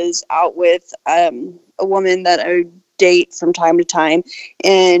 I was out with a woman that I date from time to time,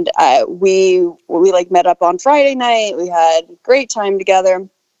 and we like met up on Friday night. We had a great time together,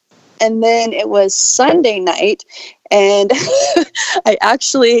 and then it was Sunday night, and I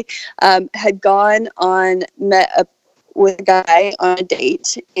actually had met up with a guy on a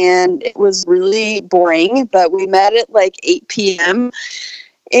date, and it was really boring, but we met at like 8 p.m.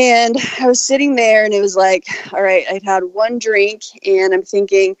 And I was sitting there, and it was like, all right, I'd had one drink, and I'm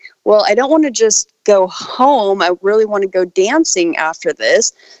thinking, well, I don't want to just go home. I really want to go dancing after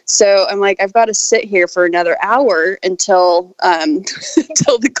this. So I'm like, I've got to sit here for another hour until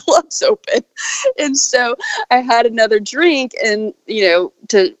until the club's open. And so I had another drink, and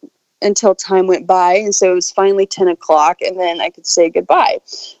until time went by. And so it was finally 10 o'clock, and then I could say goodbye.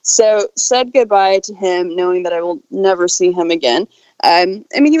 So said goodbye to him, knowing that I will never see him again. I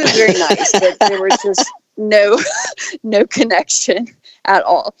mean, he was very nice, but there was just no connection at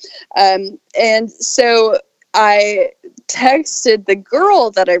all. And so I texted the girl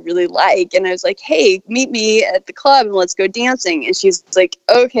that I really like, and I was like, hey, meet me at the club and let's go dancing. And she's like,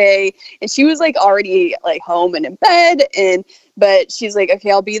 okay. And she was like already like home and in bed, but she's like, okay,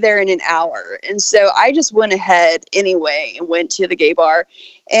 I'll be there in an hour. And so I just went ahead anyway and went to the gay bar,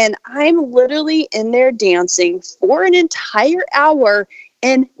 and I'm literally in there dancing for an entire hour,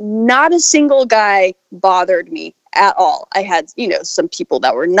 and not a single guy bothered me at all. I had, some people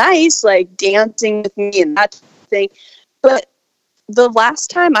that were nice, like dancing with me and that thing. But the last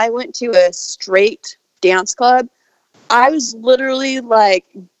time I went to a straight dance club, I was literally like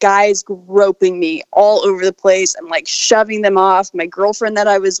guys groping me all over the place. I'm like shoving them off. My girlfriend that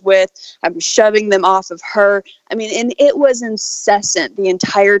I was with, I'm shoving them off of her. I mean, and it was incessant the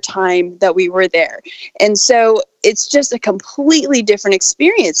entire time that we were there. And so it's just a completely different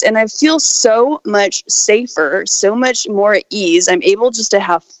experience. And I feel so much safer, so much more at ease. I'm able just to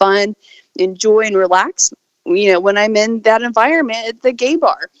have fun, enjoy, and relax, when I'm in that environment at the gay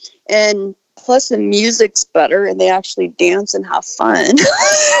bar. And plus the music's better, and they actually dance and have fun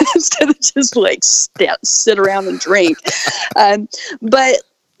instead of just like sit around and drink. But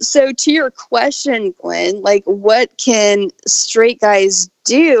so to your question, Glenn, like, what can straight guys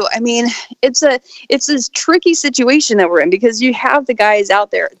do? I mean, it's this tricky situation that we're in, because you have the guys out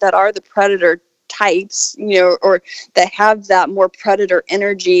there that are the predator types, or that have that more predator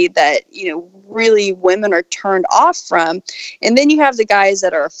energy that, really women are turned off from. And then you have the guys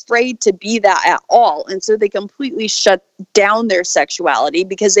that are afraid to be that at all. And so they completely shut down their sexuality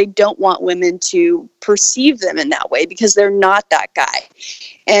because they don't want women to perceive them in that way, because they're not that guy.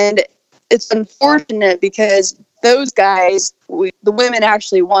 And it's unfortunate because those guys, the women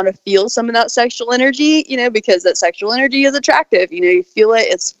actually want to feel some of that sexual energy, because that sexual energy is attractive. You feel it,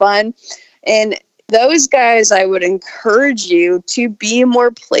 it's fun. And those guys, I would encourage you to be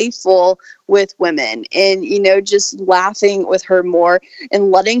more playful with women and, just laughing with her more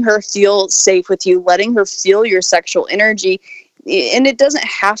and letting her feel safe with you, letting her feel your sexual energy. And it doesn't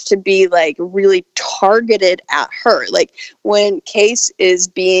have to be like really targeted at her. Like when Case is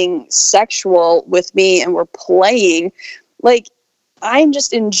being sexual with me and we're playing, like I'm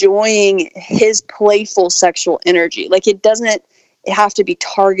just enjoying his playful sexual energy. Like it doesn't have to be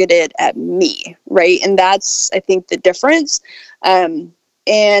targeted at me. Right. And that's, I think, the difference. So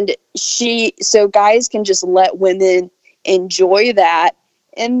guys can just let women enjoy that.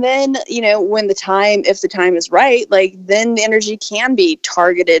 And then, if the time is right, like then the energy can be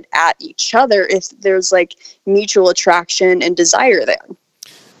targeted at each other if there's like mutual attraction and desire there.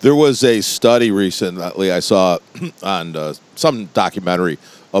 There was a study recently I saw on some documentary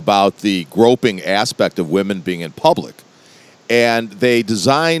about the groping aspect of women being in public. And they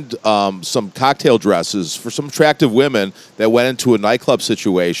designed some cocktail dresses for some attractive women that went into a nightclub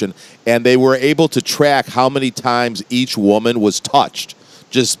situation, and they were able to track how many times each woman was touched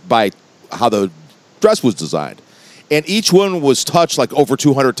just by how the dress was designed. And each one was touched like over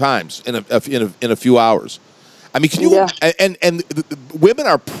 200 times in a few hours. I mean, can you? Yeah. And women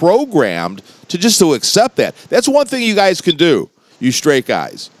are programmed to accept that. That's one thing you guys can do, you straight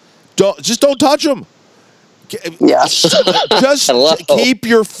guys. Don't touch them. Yeah. Just keep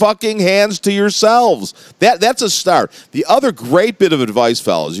your fucking hands to yourselves. That's a start. The other great bit of advice,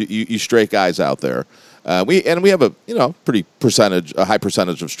 fellas, you straight guys out there. We have a high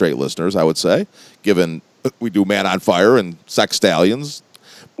percentage of straight listeners, I would say, given we do Man on Fire and Sex Stallions.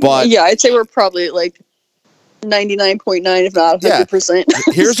 But yeah, I'd say we're probably like 99.9, if not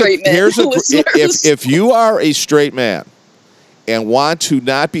 100%. Straight men. If you are a straight man and want to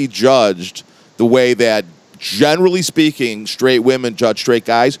not be judged the way that, generally speaking, straight women judge straight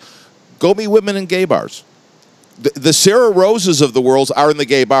guys, go meet women in gay bars. The Sarrah Roses of the world are in the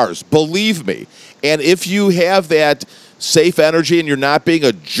gay bars, believe me. And if you have that safe energy and you're not being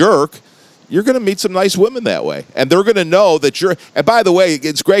a jerk, you're going to meet some nice women that way. And they're going to know that you're... And by the way,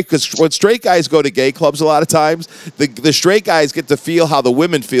 it's great because when straight guys go to gay clubs a lot of times, the straight guys get to feel how the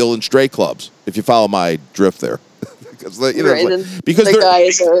women feel in straight clubs, if you follow my drift there. Because the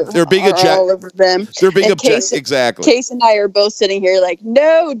guys they're being all over them. They're being exactly. Case and I are both sitting here like,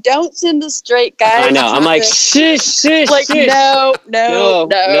 no, don't send the straight guys. I know. I'm like, shush. Like,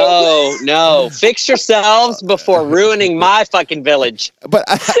 no. Fix yourselves before ruining my fucking village. But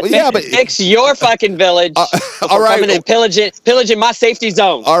fix your fucking village. All right, coming and pillaging my safety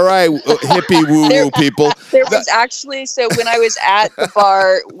zone. All right, hippie woo people. There was actually, so when I was at the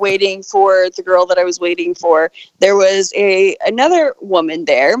bar waiting for the girl that I was waiting for, there was another woman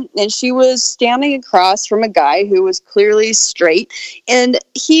there, and she was standing across from a guy who was clearly straight, and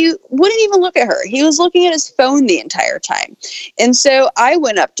he wouldn't even look at her. He was looking at his phone the entire time. And so I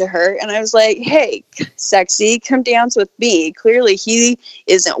went up to her and I was like, hey, sexy, come dance with me. Clearly he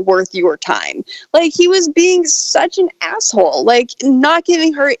isn't worth your time. Like, he was being such an asshole, like not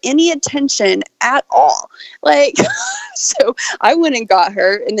giving her any attention at all. Like, so I went and got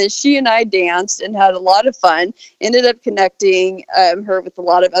her, and then she and I danced and had a lot of fun. Ended up connecting her with a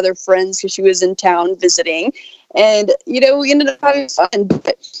lot of other friends because she was in town visiting, and we ended up having fun.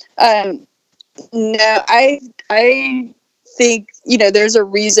 But no, I think there's a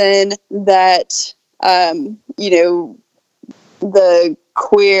reason that the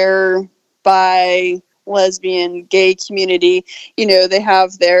queer, bi, lesbian, gay community, they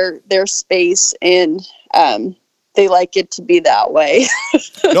have their space, and they like it to be that way.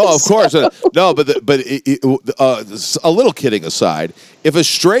 No, of course. No, but a little kidding aside, if a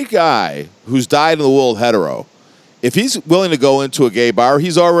straight guy who's dyed in the wool hetero, if he's willing to go into a gay bar,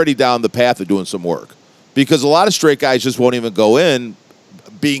 he's already down the path of doing some work. Because a lot of straight guys just won't even go in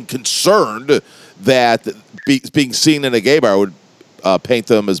being concerned that being seen in a gay bar would paint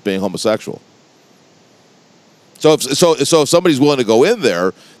them as being homosexual. So if somebody's willing to go in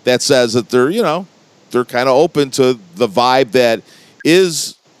there, that says that they're kind of open to the vibe that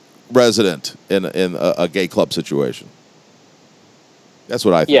is resident in a gay club situation. That's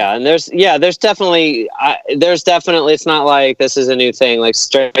what I think. Yeah, and there's definitely, it's not like this is a new thing. Like,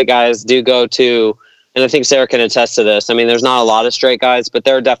 straight guys do go to, and I think Sarrah can attest to this. I mean, there's not a lot of straight guys, but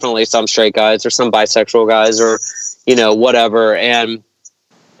there are definitely some straight guys or some bisexual guys or, whatever. And,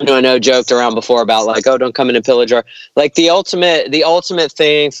 I know joked around before about like, oh, don't come in and pillage our, like the ultimate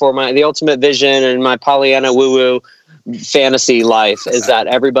thing for the ultimate vision and my Pollyanna woo-woo fantasy life is that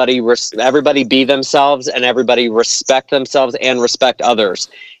everybody be themselves and everybody respect themselves and respect others.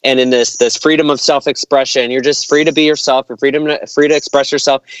 And in this freedom of self-expression, you're just free to be yourself, you're free to express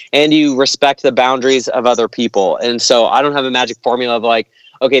yourself, and you respect the boundaries of other people. And so I don't have a magic formula of like,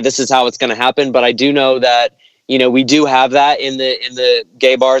 okay, this is how it's going to happen, but I do know that, you know, we do have that in the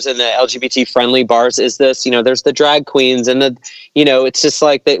gay bars and the LGBT friendly bars. Is this, you know, there's the drag queens and the, you know, it's just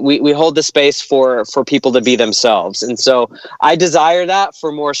like that we hold the space for people to be themselves. And so I desire that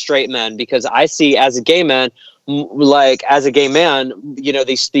for more straight men, because I see as a gay man, like as a gay man, you know,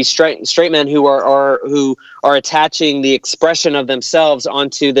 these straight men who are attaching the expression of themselves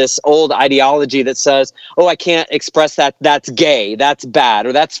onto this old ideology that says, oh, I can't express that, that's gay, that's bad,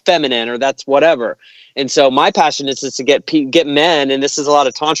 or that's feminine, or that's whatever. And so my passion is to get men, and this is a lot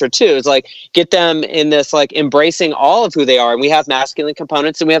of tantra too, is like get them in this like embracing all of who they are. And we have masculine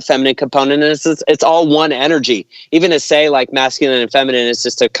components and we have feminine components, and it's all one energy. Even to say like masculine and feminine is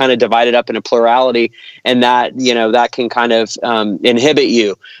just to kind of divide it up into plurality, and that, you know, that can kind of inhibit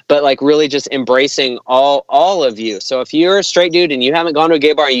you. But like really just embracing all of you. So if you're a straight dude and you haven't gone to a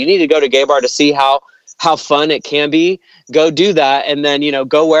gay bar, you need to go to a gay bar to see how fun it can be. Go do that, and then, you know,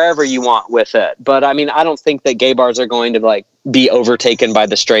 go wherever you want with it. But I mean, I don't think that gay bars are going to like be overtaken by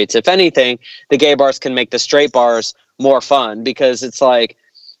the straights. If anything, the gay bars can make the straight bars more fun, because it's like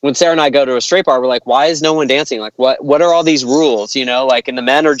when Sarrah and I go to a straight bar, we're like, why is no one dancing? Like, what are all these rules? You know, like, and the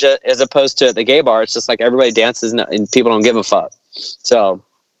men are just, as opposed to the gay bar, it's just like everybody dances and people don't give a fuck. So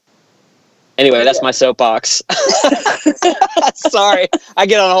anyway, that's my soapbox. Sorry, I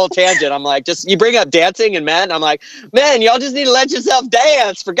get on a whole tangent. I'm like, just you bring up dancing and men. I'm like, man, y'all just need to let yourself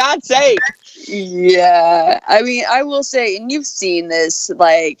dance, for God's sake. Yeah, I mean, I will say, and you've seen this,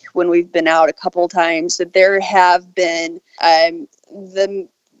 like when we've been out a couple times, that there have been the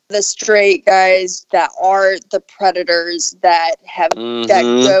straight guys that are the predators that have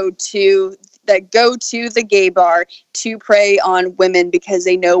that go to the gay bar to prey on women because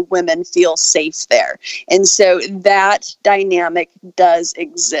they know women feel safe there. And so that dynamic does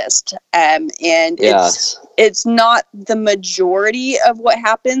exist. And Yes. it's not the majority of what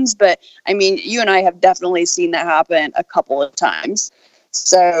happens, but I mean, you and I have definitely seen that happen a couple of times.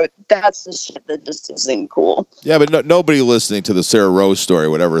 So that's the shit that just isn't cool. Yeah, but nobody listening to the Sarrah Rose story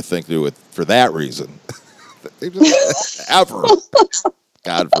would ever think to do it for that reason. Ever.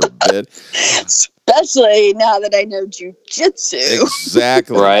 God forbid. Especially now that I know jujitsu.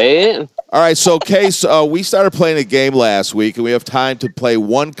 Exactly. Right? All right, so Case, we started playing a game last week, and we have time to play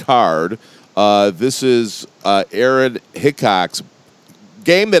one card. This is Aaron Hickok's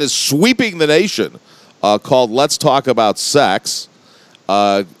game that is sweeping the nation, called Let's Talk About Sex,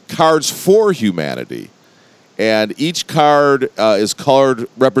 Cards for Humanity. And each card is colored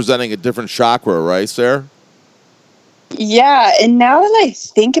representing a different chakra, right, Sarah? Yeah, and now that I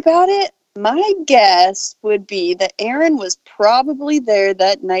think about it, my guess would be that Aaron was probably there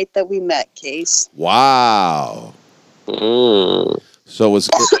that night that we met, Case. Wow. So was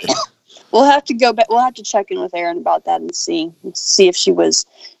We'll have to go back. We'll have to check in with Aaron about that and see if she was.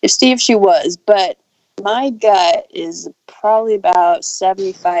 But my gut is probably about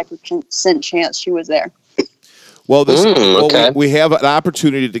 75% chance she was there. Well, okay. we have an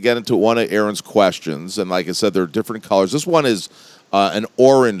opportunity to get into one of Aaron's questions, and like I said, there are different colors. This one is an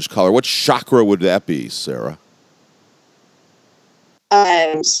orange color. What chakra would that be, Sarah?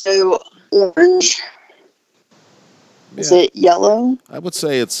 So orange. Yeah. Is it yellow? I would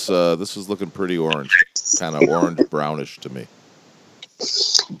say it's. This is looking pretty orange, kind of orange brownish to me.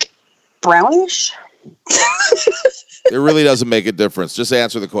 Brownish. It really doesn't make a difference. Just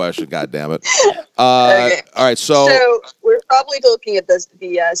answer the question. God damn it. Okay. All right. So we're probably looking at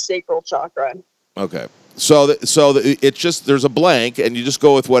the sacral chakra. Okay. So it's just there's a blank, and you just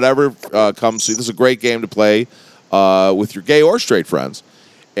go with whatever comes to you. This is a great game to play with your gay or straight friends,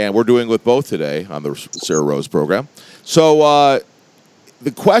 and we're doing with both today on the Sarrah Rose program. So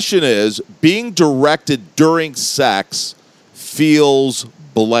the question is, being directed during sex feels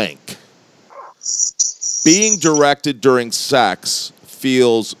blank. Being directed during sex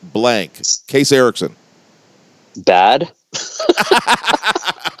feels blank. Case Erickson. Bad.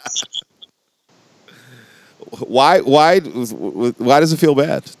 Why does it feel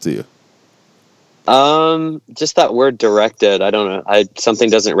bad to you? Just that word directed. I don't know. Something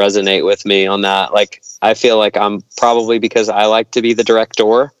doesn't resonate with me on that. Like, I feel like I'm probably, because I like to be the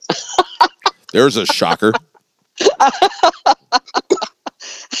director. There's a shocker.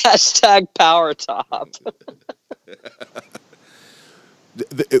 Hashtag power top.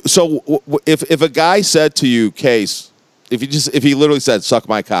 So if a guy said to you, Case, if he literally said, suck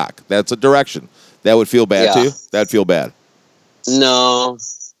my cock, that's a direction. That would feel bad to you? That'd feel bad. No.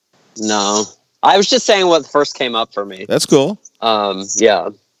 I was just saying what first came up for me. That's cool. Yeah.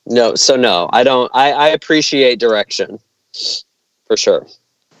 No. So no, I don't. I appreciate direction for sure.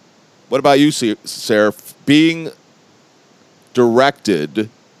 What about you, Sarah? Being directed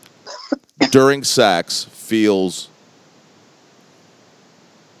during sex feels...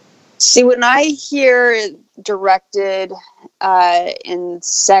 See, when I hear directed in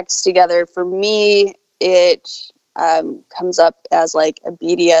sex together, for me, it comes up as like a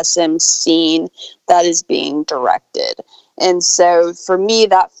BDSM scene that is being directed. And so for me,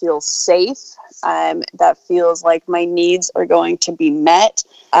 that feels safe. That feels like my needs are going to be met.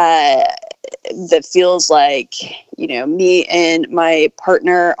 That feels like, me and my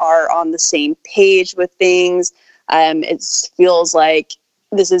partner are on the same page with things. It feels like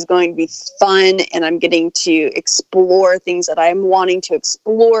this is going to be fun and I'm getting to explore things that I'm wanting to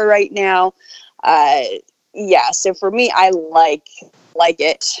explore right now. So for me, I like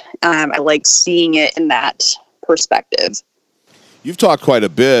it. I like seeing it in that perspective. You've talked quite a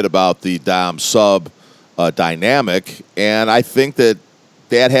bit about the Dom-Sub dynamic, and I think that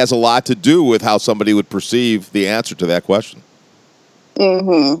has a lot to do with how somebody would perceive the answer to that question.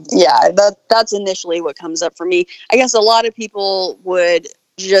 Mm-hmm. Yeah, that's initially what comes up for me. I guess a lot of people would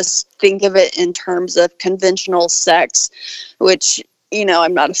just think of it in terms of conventional sex, which,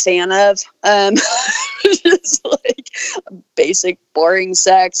 I'm not a fan of. Just like basic boring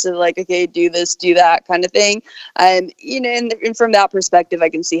sex and like, okay, do this, do that kind of thing. And from that perspective, I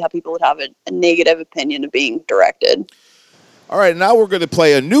can see how people would have a negative opinion of being directed. All right, now we're going to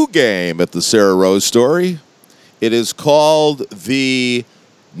play a new game at the Sarrah Rose Story. It is called the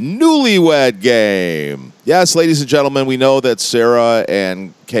Newlywed Game. Yes, ladies and gentlemen, we know that Sarrah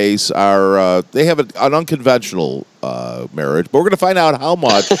and Case are, they have an unconventional marriage, but we're going to find out how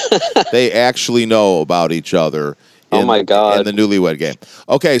much they actually know about each other in the Newlywed Game.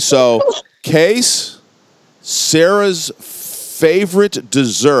 Okay, so Case, Sarah's favorite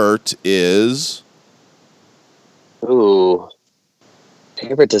dessert is... Ooh,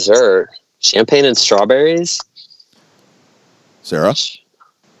 favorite dessert? Champagne and strawberries? Sarah?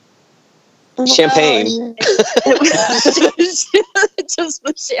 Champagne. Just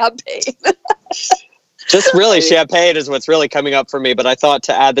the champagne. Just really champagne is what's really coming up for me, but I thought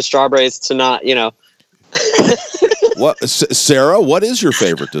to add the strawberries to not, What, Sarah, what is your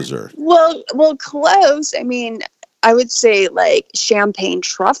favorite dessert? Well, close. I mean, I would say like champagne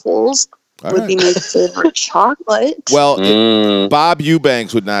truffles would be my favorite chocolate. Well, Bob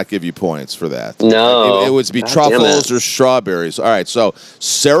Eubanks would not give you points for that. No. It would be truffles or strawberries. All right, so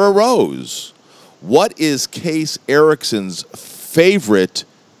Sarrah Rose, what is Case Erickson's favorite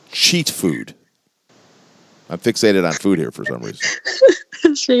cheat food? I'm fixated on food here for some reason.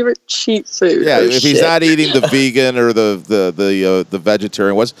 Favorite cheat food? Yeah, if he's not eating the vegan or the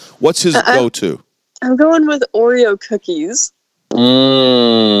vegetarian, what's his go-to? I'm going with Oreo cookies.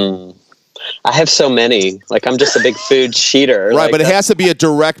 I have so many. Like, I'm just a big food cheater. Right, like, but it has to be a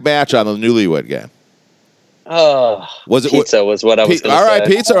direct match on the Newlywed Game. Oh, pizza was what I was going to say. All right,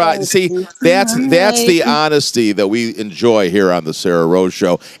 pizza. Right. See, that's the honesty that we enjoy here on the Sarrah Rose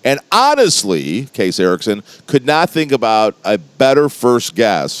Show. And honestly, Case Erickson could not think about a better first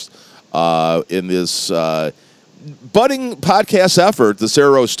guest in this budding podcast effort, the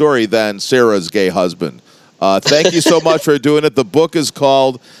Sarrah Rose Story, than Sarah's gay husband. Thank you so much for doing it. The book is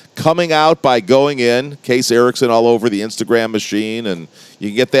called Coming Out by Going In. Case Erickson all over the Instagram machine, and you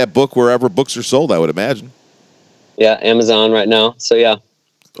can get that book wherever books are sold, I would imagine. Yeah, Amazon right now. So, yeah.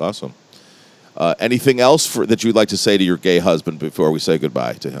 Awesome. Anything else that you'd like to say to your gay husband before we say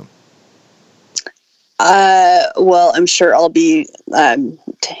goodbye to him? Well, I'm sure I'll be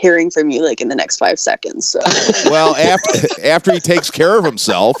hearing from you like in the next 5 seconds. So. Well, after he takes care of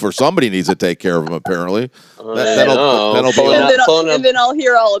himself, or somebody needs to take care of him, apparently. Then I'll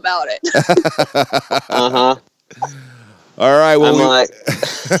hear all about it. All right. Well,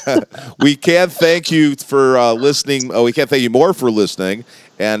 we can't thank you for listening. We can't thank you more for listening.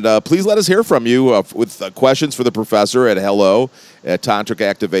 And please let us hear from you with questions for the professor at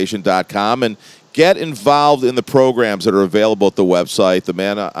hello@tantricactivation.com. And get involved in the programs that are available at the website, the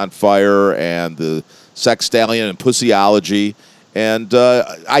Man on Fire and the Sex Stallion and Pussyology. And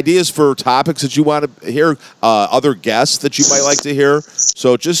ideas for topics that you want to hear, other guests that you might like to hear.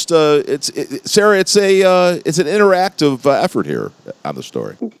 So just, Sarrah, it's an interactive effort here on the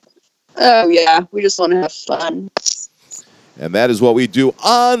story. Oh yeah, we just want to have fun. And that is what we do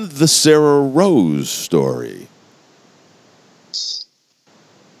on the Sarrah Rose Story.